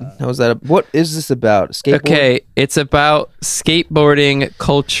was good. How's that? What is this about? Skateboard? Okay, it's about skateboarding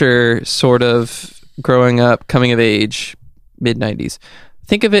culture, sort of growing up, coming of age, mid-90s.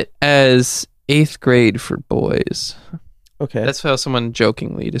 Think of it as 8th grade for boys. Okay. That's how someone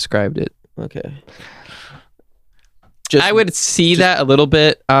jokingly described it. Okay. I would see that a little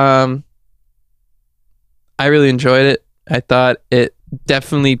bit. I really enjoyed it. I thought it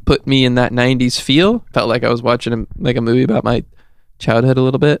definitely put me in that 90s feel. Felt like I was watching a movie about my childhood a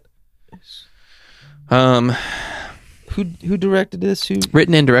little bit. Who directed this?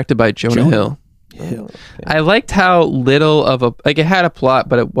 Written and directed by Jonah Hill. Okay. I liked how little of it had a plot,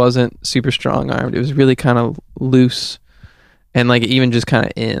 but it wasn't super strong armed. It was really kind of loose, and like it even just kind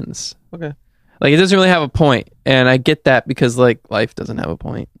of ends. Okay. Like, it doesn't really have a point, and I get that because like life doesn't have a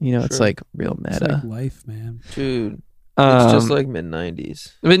point. You know, it's like real meta. It's like life, man. Dude, it's just like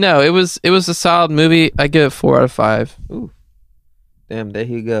mid-90s. But no, it was a solid movie. I give it 4 out of 5. Ooh. Damn, there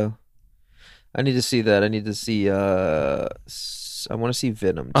you go. I need to see that. I need to see I want to see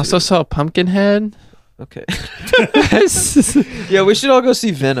Venom too. Also saw Pumpkinhead. Okay. Yeah, we should all go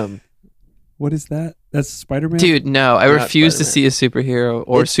see Venom. What is that? That's Spider-Man? Dude, no. I Not refuse to see Spider-Man. a superhero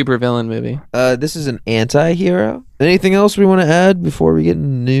or supervillain movie. This is an anti-hero. Anything else we want to add before we get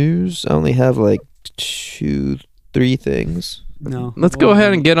in news? I only have like 2-3 things. No. Let's go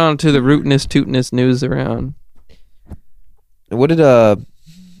ahead and get on to the Rootinest Tootinest news around. What did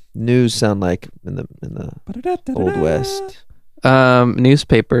news sound like in the Old West?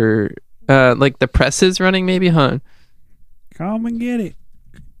 Newspaper. Like the press is running, maybe, huh? Come and get it.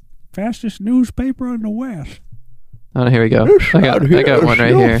 Fastest newspaper in the West. Oh, here we go. I got one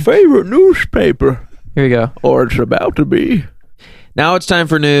right here. Favorite newspaper. Here we go. Or it's about to be. Now it's time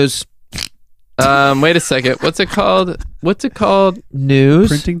for news. Wait a second. What's it called? News.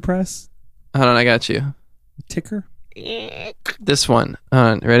 Printing press? Hold on, I got you. Ticker? This one. Hold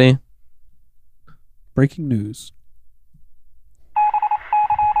on, ready? Breaking news.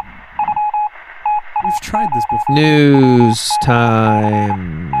 We've tried this before. News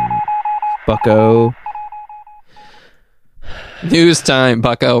time, bucko. News time,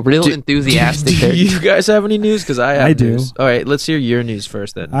 bucko. Real enthusiastic. Do you guys have any news? Because I do. News. All right, let's hear your news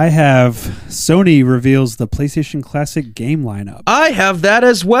first then. I have Sony reveals the PlayStation Classic game lineup. I have that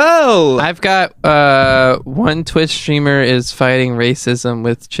as well. I've got one Twitch streamer is fighting racism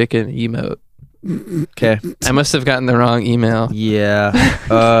with chicken emote. Okay. I must have gotten the wrong email. Yeah.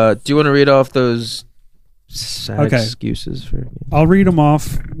 Do you want to read off those sad excuses for? I'll read them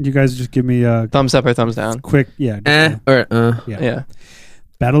off. You guys just give me a thumbs up or thumbs down. Quick, yeah. Yeah.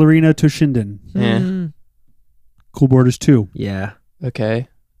 Battle Arena Toshinden. Yeah. Cool Borders 2. Yeah. Okay.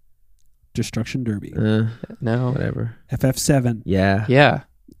 Destruction Derby. No. Whatever. FF7. Yeah. Yeah.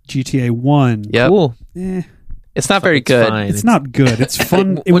 GTA 1. Yep. Cool. It's not very good. Fine. It's not good. It's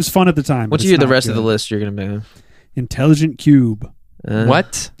fun. It was fun at the time. Once you hear the rest of the list, you're gonna be. Intelligent Cube.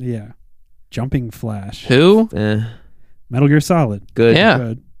 What? Yeah. Jumping Flash. Who? Metal Gear Solid. Good. Yeah.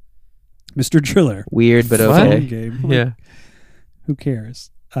 Good. Mr. Driller. Weird, but What? okay. Game. Yeah. Who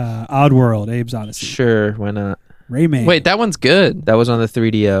cares? Oddworld. Abe's Odyssey. Sure, why not? Rayman. Wait, that one's good. That was on the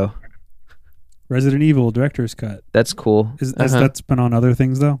 3DO. Resident Evil Director's Cut. That's cool. That's been on other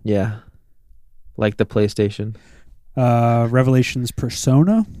things though? Yeah. Like the PlayStation. Revelations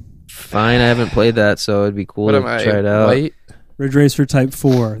Persona. Fine, I haven't played that, so it'd be cool What to am I? try it out. White? Ridge Racer Type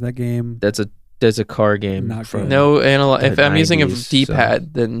 4. That game. There's a car game. Not from good. No analog. If the I'm using a 90s,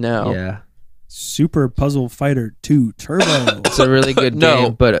 D-pad, then no. Yeah. Super Puzzle Fighter 2 Turbo. It's a really good No.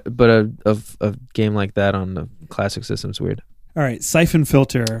 game, but a game like that on the classic system's weird. All right, Siphon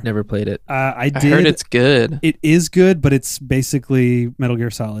Filter. Never played it. I I did. heard it's good. It is good, but it's basically Metal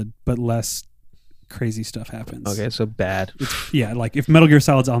Gear Solid, but less crazy stuff happens. Okay, so bad. Yeah, like if Metal Gear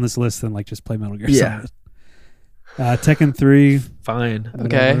Solid's on this list, then like just play Metal Gear Yeah. Solid. Tekken 3. Fine.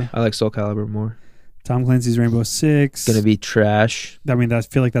 whatever. I like Soul Calibur more. Tom Clancy's Rainbow Six. Gonna be trash I mean, I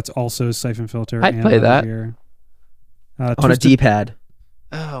feel like that's also Siphon Filter. I'd and play Metal that. Gear. on a Twisted, D-pad.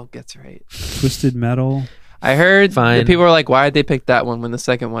 Oh, gets right. Twisted Metal. I heard Fine. that people were like, "Why'd they pick that one when the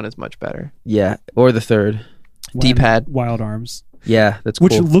second one is much better?" Yeah, or the third. D-pad. Wild Arms. Yeah, that's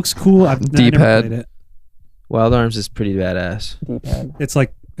Which cool. looks cool. I never D-pad. played it. Wild Arms is pretty badass. D-pad. It's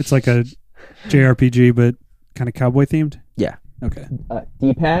like a JRPG, but kind of cowboy themed. Yeah. Okay.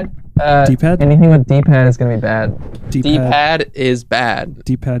 D-pad. D-pad? Anything with D-pad is gonna be bad. D-pad. D-pad is bad.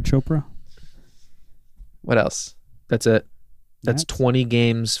 D-pad Chopra. What else? That's it. That's That's- 20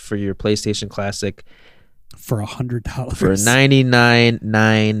 games for your PlayStation Classic For $100. for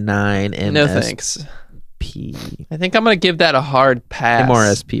 $99.99 MSP. No thanks. I think I'm gonna give that a hard pass.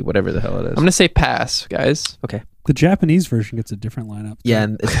 MRSP, whatever the hell it is. I'm gonna say pass, guys. The Japanese version gets a different lineup. Yeah,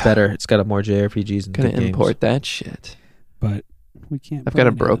 and it's better. It's got more JRPGs and Gonna good import games. that shit. But we can't. I've put got a any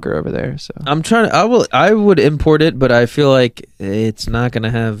of broker over there, so I'm trying to. I would import it, but I feel like it's not going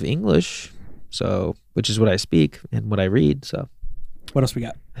to have English, so which is what I speak and what I read. So them. What else we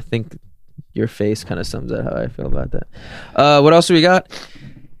got? I think your face kind of sums up how I feel about that. What else do we got?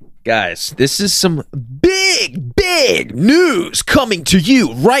 Guys, this is some big news coming to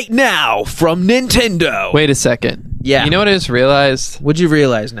you right now from Nintendo. wait a second. Yeah. You know what I just realized? What'd you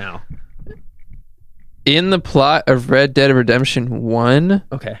realize now? In the plot of Red Dead Redemption 1,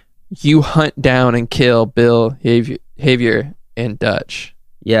 Okay. you hunt down and kill Bill, Javier, and Dutch.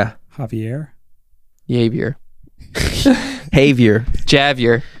 Yeah. Javier. Javier.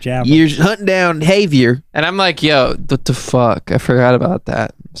 Javier. Jab. You're hunting down Javier. And I'm like, yo, what the fuck? I forgot about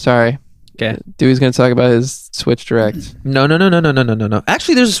that. Sorry. Okay. Dewey's going to talk about his Switch Direct. No.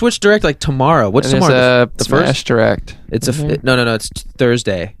 Actually, there's a Switch Direct like tomorrow. What's And there's tomorrow? a Smash Direct. It's a Mhm. no. It's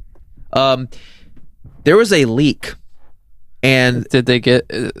Thursday. There was a leak, and Did they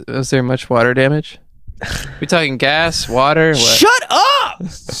get... was there much water damage? We talking gas, water, what? shut up.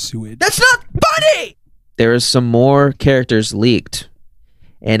 Sewage. That's not funny. There is some more characters leaked,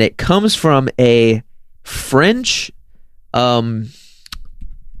 and it comes from a French.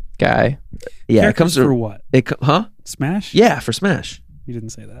 Guy. Yeah, it Characters comes for from what? huh? Smash? Yeah, for Smash. You didn't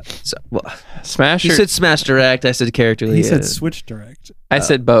say that. So, well, Smash you or... said Smash Direct. I said character leak. He said Switch Direct. I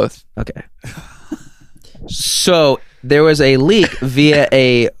said both. Okay. So there was a leak via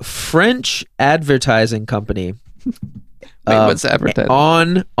a French advertising company. Wait, what's advertising?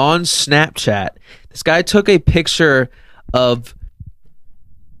 on Snapchat? This guy took a picture of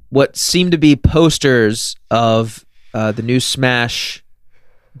what seemed to be posters of the new Smash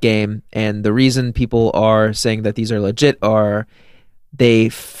game, and the reason people are saying that these are legit are they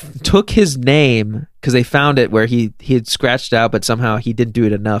took his name because they found it where he had scratched out, but somehow he didn't do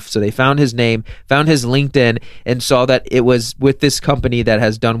it enough. So they found his name, found his LinkedIn, and saw that it was with this company that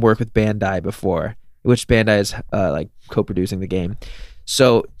has done work with Bandai before, which Bandai is like co-producing the game.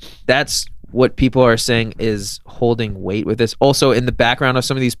 So that's what people are saying is holding weight with this. Also, in the background of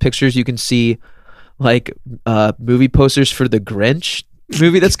some of these pictures, you can see like movie posters for the Grinch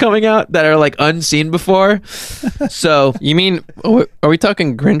movie that's coming out that are like unseen before. So You mean, are we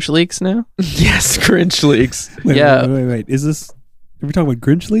talking Grinch leaks now? yes, Grinch leaks. Wait, Yeah. Wait. Is this... Are we talking about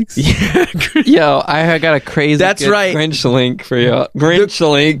Grinch leaks? Yeah, Yo, I got a crazy That's good right. Grinch link for you. Grinch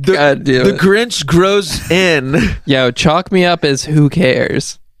link. God damn the it. Grinch grows in. Yo, chalk me up as who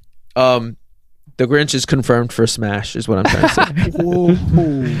cares. The Grinch is confirmed for Smash, is what I'm trying to say. Whoa.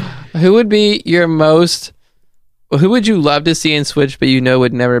 Who would be your most... Who would you love to see in Switch, but you know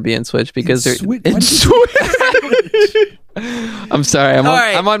would never be in Switch because they're... Switch. And What? I'm sorry. All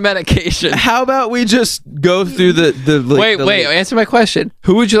right. I'm on medication. How about we just go through Wait. Answer my question.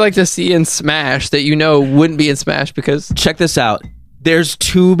 Who would you like to see in Smash that you know wouldn't be in Smash because? Check this out. There's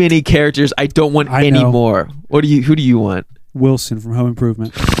too many characters. I don't want any know. more. Who do you want? Wilson from Home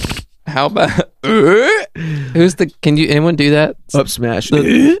Improvement. How about can anyone do that? Up smash.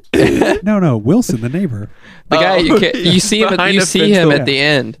 No, Wilson, the neighbor. The guy you see him Behind you a see him fence. at the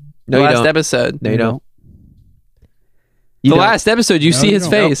end. No, the you last don't. episode. No, you don't. The last episode you No, see you his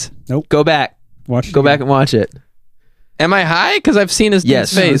don't. face. Nope. Go back. Watch it Go back again. and watch it. Am I high? Because I've seen his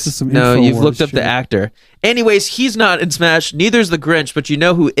Yes. dude's No, this face. is some No, you've InfoWars looked up shit. the actor. Anyways, he's not in Smash. Neither's the Grinch, but you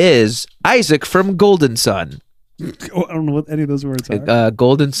know who is? Isaac from Golden Sun. Oh, I don't know what any of those words are.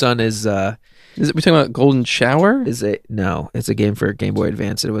 Golden Sun is We're talking about Golden Shower? it's a game for Game Boy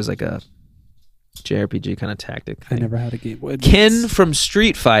Advance. It was like a JRPG kind of tactic I thing. never had a Game Boy Advance. Ken from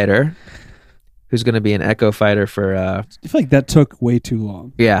Street Fighter, who's going to be an Echo Fighter for I feel like that took way too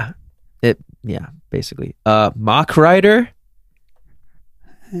long. basically. Mock Rider.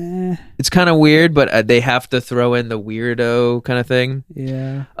 It's kind of weird, but they have to throw in the weirdo kind of thing.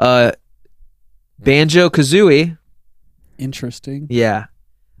 Yeah. Banjo Kazooie. Interesting. Yeah.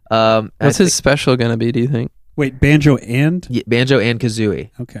 What's his special going to be, do you think? Wait, Banjo and? Banjo and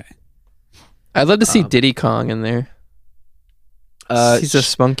Kazooie. Okay. I'd love to see Diddy Kong in there. He's a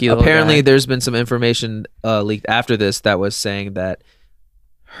spunky little Apparently, guy. there's been some information leaked after this that was saying that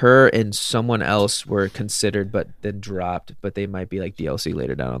her and someone else were considered but then dropped, but they might be like DLC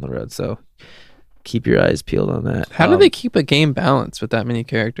later down on the road. So keep your eyes peeled on that. How do they keep a game balanced with that many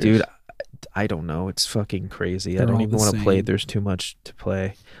characters? Dude, I don't know. It's fucking crazy. I They're don't all even the want to play. same. There's too much to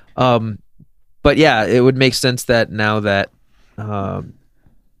play. But yeah, it would make sense that now that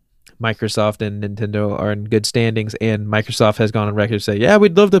Microsoft and Nintendo are in good standings, and Microsoft has gone on record to say, "Yeah,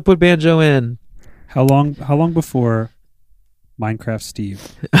 we'd love to put Banjo in." How long before Minecraft Steve?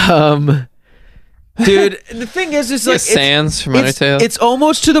 Dude, the thing is, it's like Sans from Undertale. it's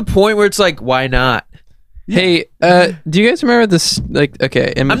almost to the point where it's like, why not? Hey, do you guys remember this? Like,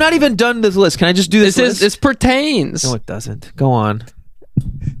 okay, I'm not even done this list. Can I just do this? This pertains. No, it doesn't. Go on.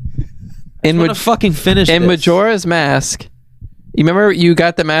 In I want to fucking finish in this. Majora's Mask, you remember you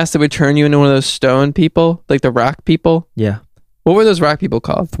got the mask that would turn you into one of those stone people, like the rock people? Yeah. What were those rock people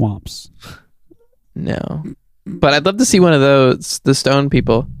called? Thwomps. No, but I'd love to see one of those, the stone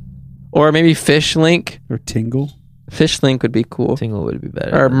people, or maybe Fish Link. Or Tingle. Fish Link would be cool, Tingle would be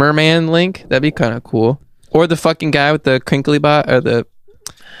better. or Merman Link. That'd be kind of cool. Or the fucking guy with the crinkly bot, or the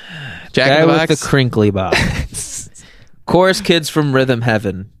Jack Guy in the with Box. the crinkly bob. Chorus Kids from Rhythm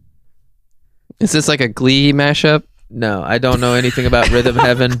Heaven. Is this like a Glee mashup? No, I don't know anything about Rhythm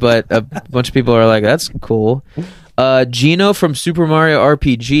Heaven, but a bunch of people are like, that's cool. Gino from Super Mario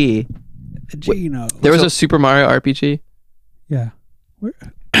RPG. Gino. There was a Super Mario RPG. Yeah.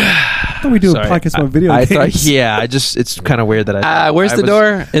 I thought we do Sorry, a podcast about video I games. thought, it's kind of weird that I. Where's I the was-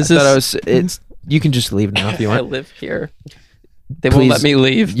 door? Is I thought I this? was. It's. You can just leave now if you I want. live here. They won't let Please. me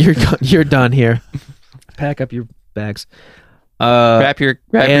leave. You're done here. Pack up your bags. Grab your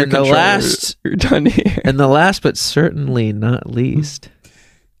and the controller. last- You're done here. And the last but certainly not least,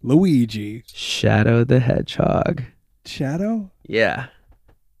 Luigi. Shadow the Hedgehog. Shadow? Yeah.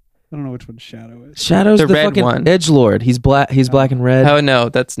 I don't know which one Shadow is. Shadow's The the, red fucking one. edgelord. He's black. He's black and red. Oh no,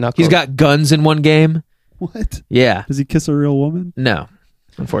 that's Knuckles. He's got guns in one game. What? Yeah. Does he kiss a real woman? No,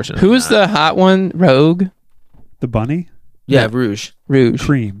 unfortunately. Who's the hot one? Rogue, The bunny? Yeah, Rouge. Rouge,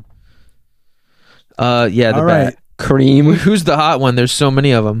 Cream. Yeah, the All bat. right. Cream. Who's the hot one? There's so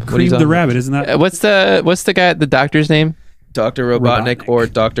many of them. Cream the rabbit, isn't that? What's the guy? The doctor's name? Dr. Robotnik, Robotnik. or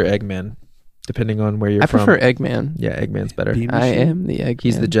Dr. Eggman, depending on where you're I from. prefer Eggman. Yeah, Eggman's better. Bean I machine? am the Eggman.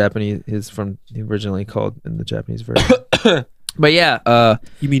 He's the Japanese. He's from originally called in the Japanese version. But yeah,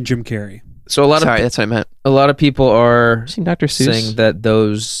 You mean Jim Carrey? so Sorry, that's what I meant. a lot of people are Seen Dr. Seuss? saying that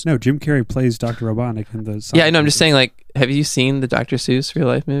those. No, Jim Carrey plays Dr. Robotnik in the. Yeah, I know. I'm just saying. Like, have you seen the Dr. Seuss real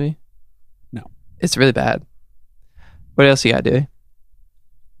life movie? No. It's really bad. What else you got, dude?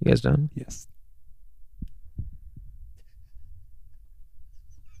 You guys done? Yes.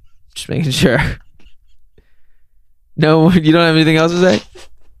 Just making sure. No, you don't have anything else to say.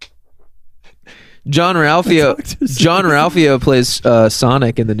 John Ralphio plays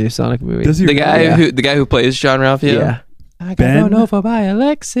Sonic in the new Sonic movie. Does he The guy really? the guy who plays John Ralphio. Yeah. I got Ben? run over by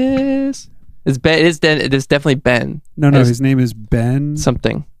Alexis. It's Ben. It is definitely Ben. No, As his name is Ben.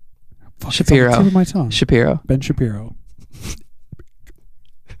 something. Fuck, Shapiro. It's on the tip of my tongue. Shapiro. Ben Shapiro.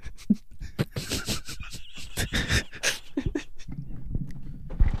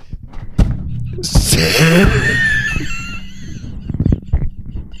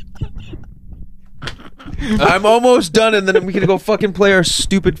 I'm almost done, and then we can go fucking play our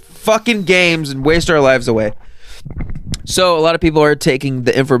stupid fucking games and waste our lives away. So a lot of people are taking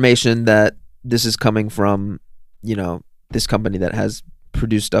the information that this is coming from, this company that has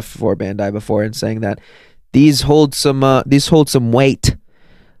produced stuff for Bandai before, and saying that these hold some weight.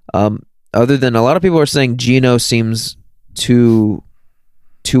 Other than a lot of people are saying Geno seems too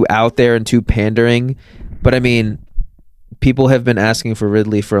out there and too pandering, but I mean, people have been asking for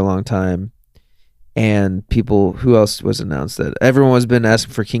Ridley for a long time, and who else was announced? That everyone has been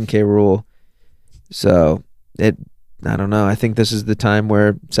asking for King K. Rool. So I don't know. I think this is the time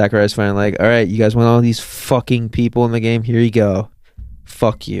where Sakurai's finally like, all right, you guys want all these fucking people in the game? Here you go.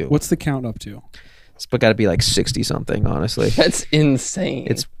 Fuck you. What's the count up to? It's got to be like 60 something, honestly. That's insane.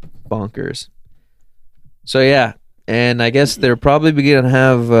 It's bonkers. So yeah, and I guess they're probably going to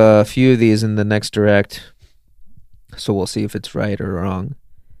have a few of these in the next direct. So we'll see if it's right or wrong.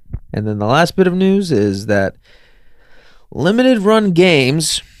 And then the last bit of news is that limited run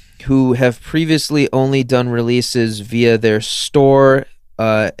games who have previously only done releases via their store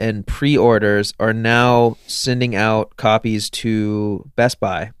and pre-orders are now sending out copies to Best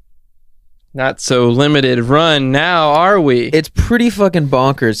Buy. Not so limited run now, are we? It's pretty fucking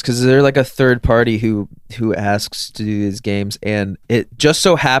bonkers because they're like a third party who asks to do these games, and it just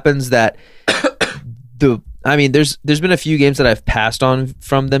so happens that there's been a few games that I've passed on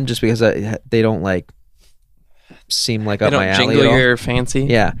from them just because they don't like seem like up my alley. Jingle your fancy.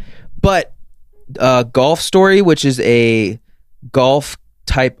 Yeah, but Golf Story, which is a golf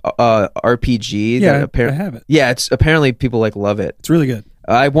type RPG. Yeah, I have it. Yeah, it's apparently people love it. It's really good.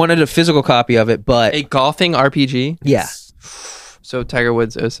 I wanted a physical copy of it, but a golfing RPG. Yeah. So Tiger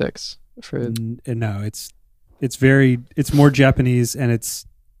Woods 06 for no, it's more Japanese, and it's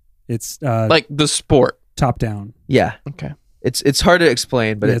like the sport top down. Yeah. Okay. It's hard to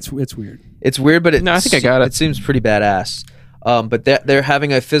explain, but it's weird. It's weird, but I think I got it. It seems pretty badass. But they're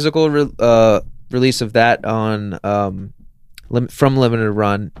having a physical release of that on from Limited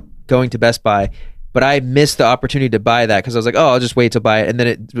Run going to Best Buy. But I missed the opportunity to buy that because I was like, oh, I'll just wait to buy it. And then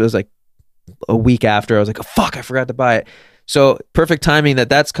it was like a week after. I was like, oh, fuck, I forgot to buy it. So perfect timing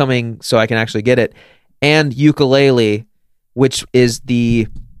that's coming so I can actually get it. And Yooka-Laylee, which is the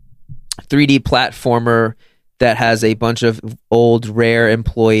 3D platformer that has a bunch of old, rare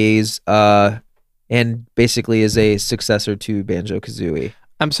employees and basically is a successor to Banjo-Kazooie.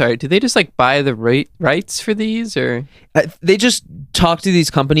 I'm sorry, do they just buy the rights for these, or they just talk to these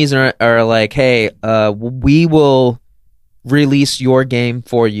companies and are like, hey, we will release your game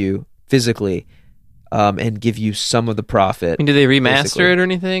for you physically and give you some of the profit. do they remaster basically. It or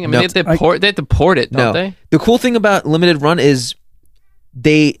anything? No. They have to port it, don't they? The cool thing about Limited Run is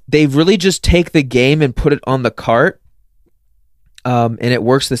they really just take the game and put it on the cart. And it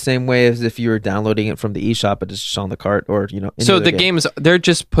works the same way as if you were downloading it from the eShop, but it's just on the cart or So the games, they're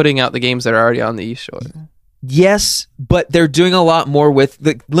just putting out the games that are already on the eShop. Yes, but they're doing a lot more with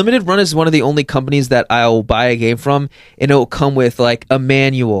the Limited Run is one of the only companies that I'll buy a game from, and it'll come with a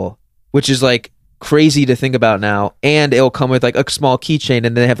manual, which is crazy to think about now, and it'll come with a small keychain,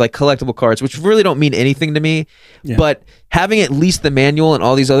 and they have collectible cards, which really don't mean anything to me. Yeah. But having at least the manual and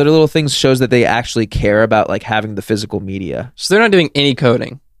all these other little things shows that they actually care about having the physical media. So they're not doing any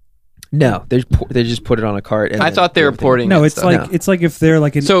coding. No, they just put it on a cart. And I thought they were porting. No, it's it's like if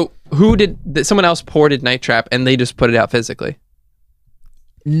they're So who did someone else ported Night Trap and they just put it out physically?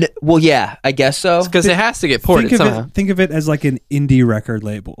 Well, yeah, I guess so. Because it has to get ported somehow. Think of it as an indie record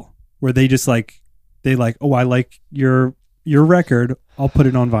label where they just oh, I like your record, I'll put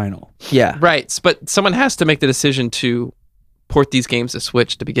it on vinyl. Yeah. Right, but someone has to make the decision to port these games to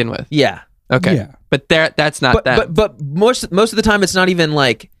Switch to begin with. Yeah. Okay. Yeah. But that's not that. But most of the time it's not even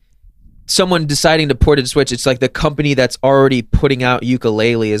someone deciding to port it to Switch. It's the company that's already putting out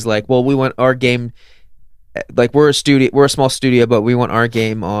Yooka-Laylee is well, we want our game we're a small studio, but we want our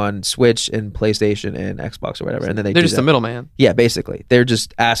game on Switch and PlayStation and Xbox or whatever. And then they're just a middleman. Yeah, basically. They're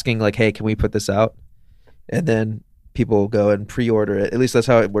just asking hey, can we put this out? And then people go and pre-order it. At least that's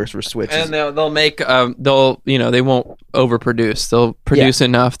how it works for Switch. And they'll make they won't overproduce. They'll produce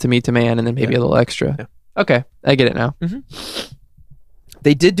enough to meet demand, and then maybe a little extra. Yeah. Okay, I get it now. Mm-hmm.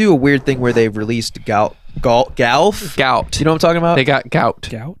 They did do a weird thing where they released Gout. Gout. You know what I'm talking about? They got Gout.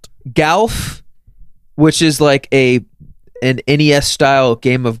 Golf, which is an NES style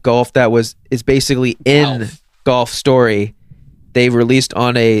game of golf that is basically in Golf Story. They released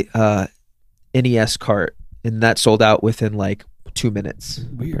on a NES cart, and that sold out within 2 minutes.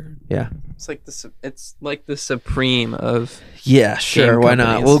 Weird. Yeah. It's like the supreme of sure, why not?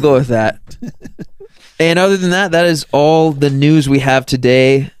 companies. We'll go with that. And other than that is all the news we have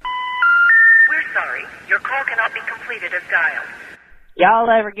today. We're sorry. Your call Y'all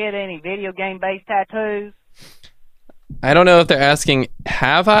ever get any video game based tattoos? I don't know if they're asking,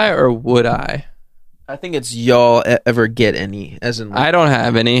 have I or would I? I think it's y'all ever get any, as in... I don't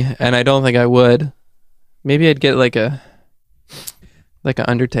have any, and I don't think I would. Maybe I'd get like an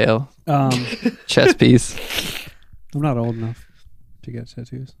Undertale chess piece. I'm not old enough to get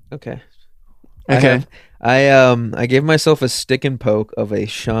tattoos. Okay. Okay. I gave myself a stick and poke of a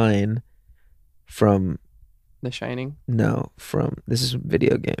shine from... The Shining? No, from... This is a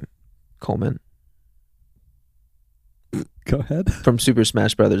video game. Coleman. Go ahead. From Super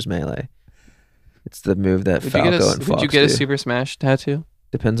Smash Brothers Melee. It's the move that Falco and Fox Would you get a do. Super Smash tattoo?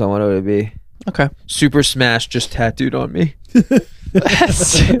 Depends on what it would be. Okay. Super Smash just tattooed on me.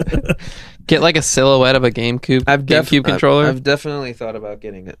 Get like a silhouette of a GameCube controller. I've definitely thought about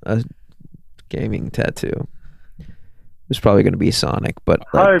getting a gaming tattoo. It's probably going to be Sonic, but...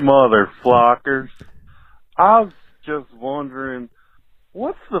 Hey, mother flockers. I was just wondering,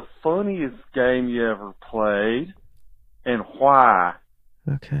 what's the funniest game you ever played, and why?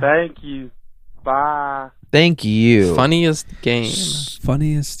 Okay. Thank you. Bye. Thank you. Funniest game.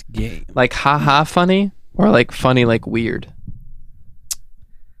 Funniest game. Like haha funny? Or like funny like weird?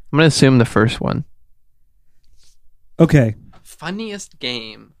 I'm going to assume the first one. Okay. Funniest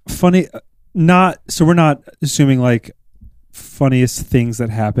game. Funny. So we're not assuming like funniest things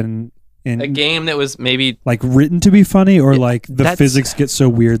that happen in a game that was maybe like written to be funny, or like the physics get so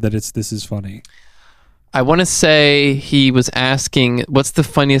weird that this is funny. I want to say he was asking, what's the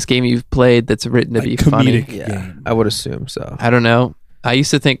funniest game you've played that's written to be funny? Game. Yeah, I would assume so. I don't know. I used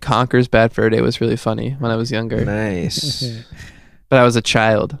to think Conker's Bad Fur Day was really funny when I was younger. Nice. But I was a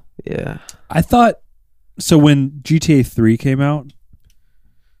child. Yeah. I thought, so when GTA 3 came out,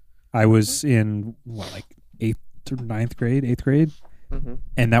 I was in, like 8th or 9th grade, 8th grade? Mm-hmm.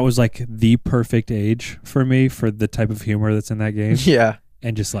 And that was like the perfect age for me for the type of humor that's in that game. Yeah.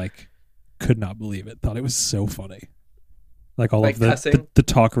 And just like, could not believe it. Thought it was so funny. Like all like of the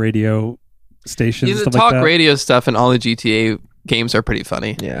talk radio stations. Yeah, the stuff talk like that. radio stuff and all the GTA games are pretty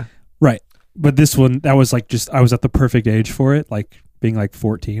funny. Yeah. Right. But this one, that was like I was at the perfect age for it, like being like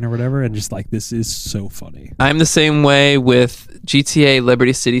 14 or whatever, and just like, this is so funny. I'm the same way with GTA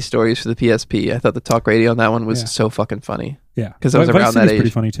Liberty City Stories for the PSP. I thought the talk radio on that one was so fucking funny. Yeah. Because I was around that age.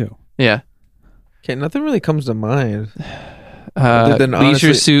 Pretty funny too. Yeah. Okay, nothing really comes to mind. Leisure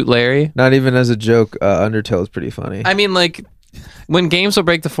honestly, Suit Larry. Not even as a joke, Undertale is pretty funny. I mean, like, when games will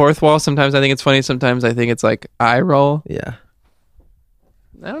break the fourth wall, sometimes I think it's funny, sometimes I think it's like eye roll. Yeah.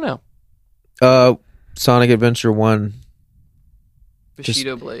 I don't know. Sonic Adventure 1.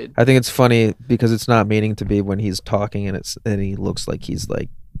 Bushido Blade. I think it's funny because it's not meaning to be when he's talking and he looks like he's like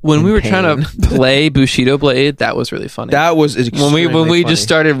when we were pain. trying to play Bushido Blade, that was really funny. That was when we just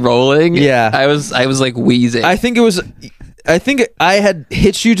started rolling. Yeah, I was like wheezing. I think I had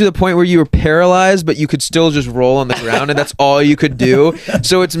hit you to the point where you were paralyzed, but you could still just roll on the ground, and that's all you could do.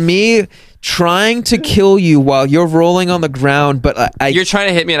 So it's me trying to kill you while you're rolling on the ground, but you're trying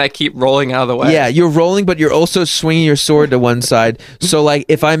to hit me, and I keep rolling out of the way. Yeah, you're rolling, but you're also swinging your sword to one side. So like,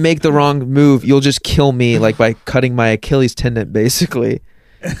 if I make the wrong move, you'll just kill me, like by cutting my Achilles tendon, basically.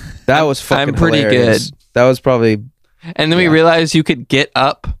 That was fucking I'm pretty hilarious. good. That was probably. And then we realized you could get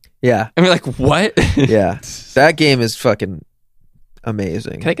up. Yeah. And we're like, what? Yeah. That game is fucking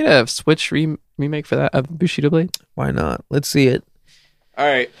amazing. Can I get a Switch remake for that of Bushido Blade? Why not? Let's see it. All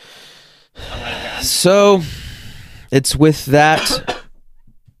right. So, it's with that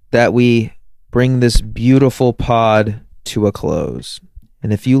we bring this beautiful pod to a close.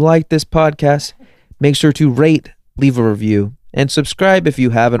 And if you like this podcast, make sure to rate, leave a review, and subscribe if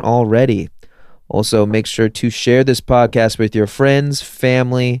you haven't already. Also, make sure to share this podcast with your friends,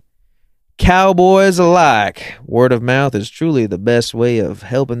 family, cowboys alike. Word of mouth is truly the best way of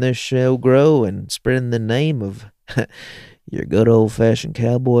helping this show grow and spreading the name of your good old-fashioned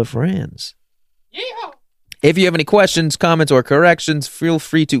cowboy friends. Yeehaw! If you have any questions, comments, or corrections, feel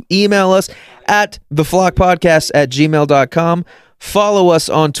free to email us at theflockpodcast@gmail.com. Follow us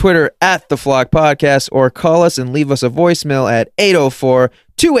on Twitter at theflockpodcast, or call us and leave us a voicemail at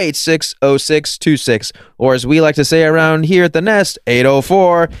 804-286-0626, or as we like to say around here at the Nest,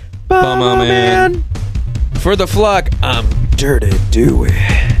 804 Bummer Man. For the Flock, I'm Dirty Dewey.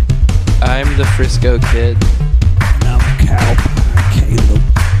 I'm the Frisco Kid. And I'm Caleb.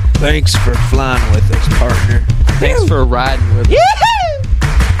 Thanks for flying with us, partner. Thanks for riding with us. Yeah!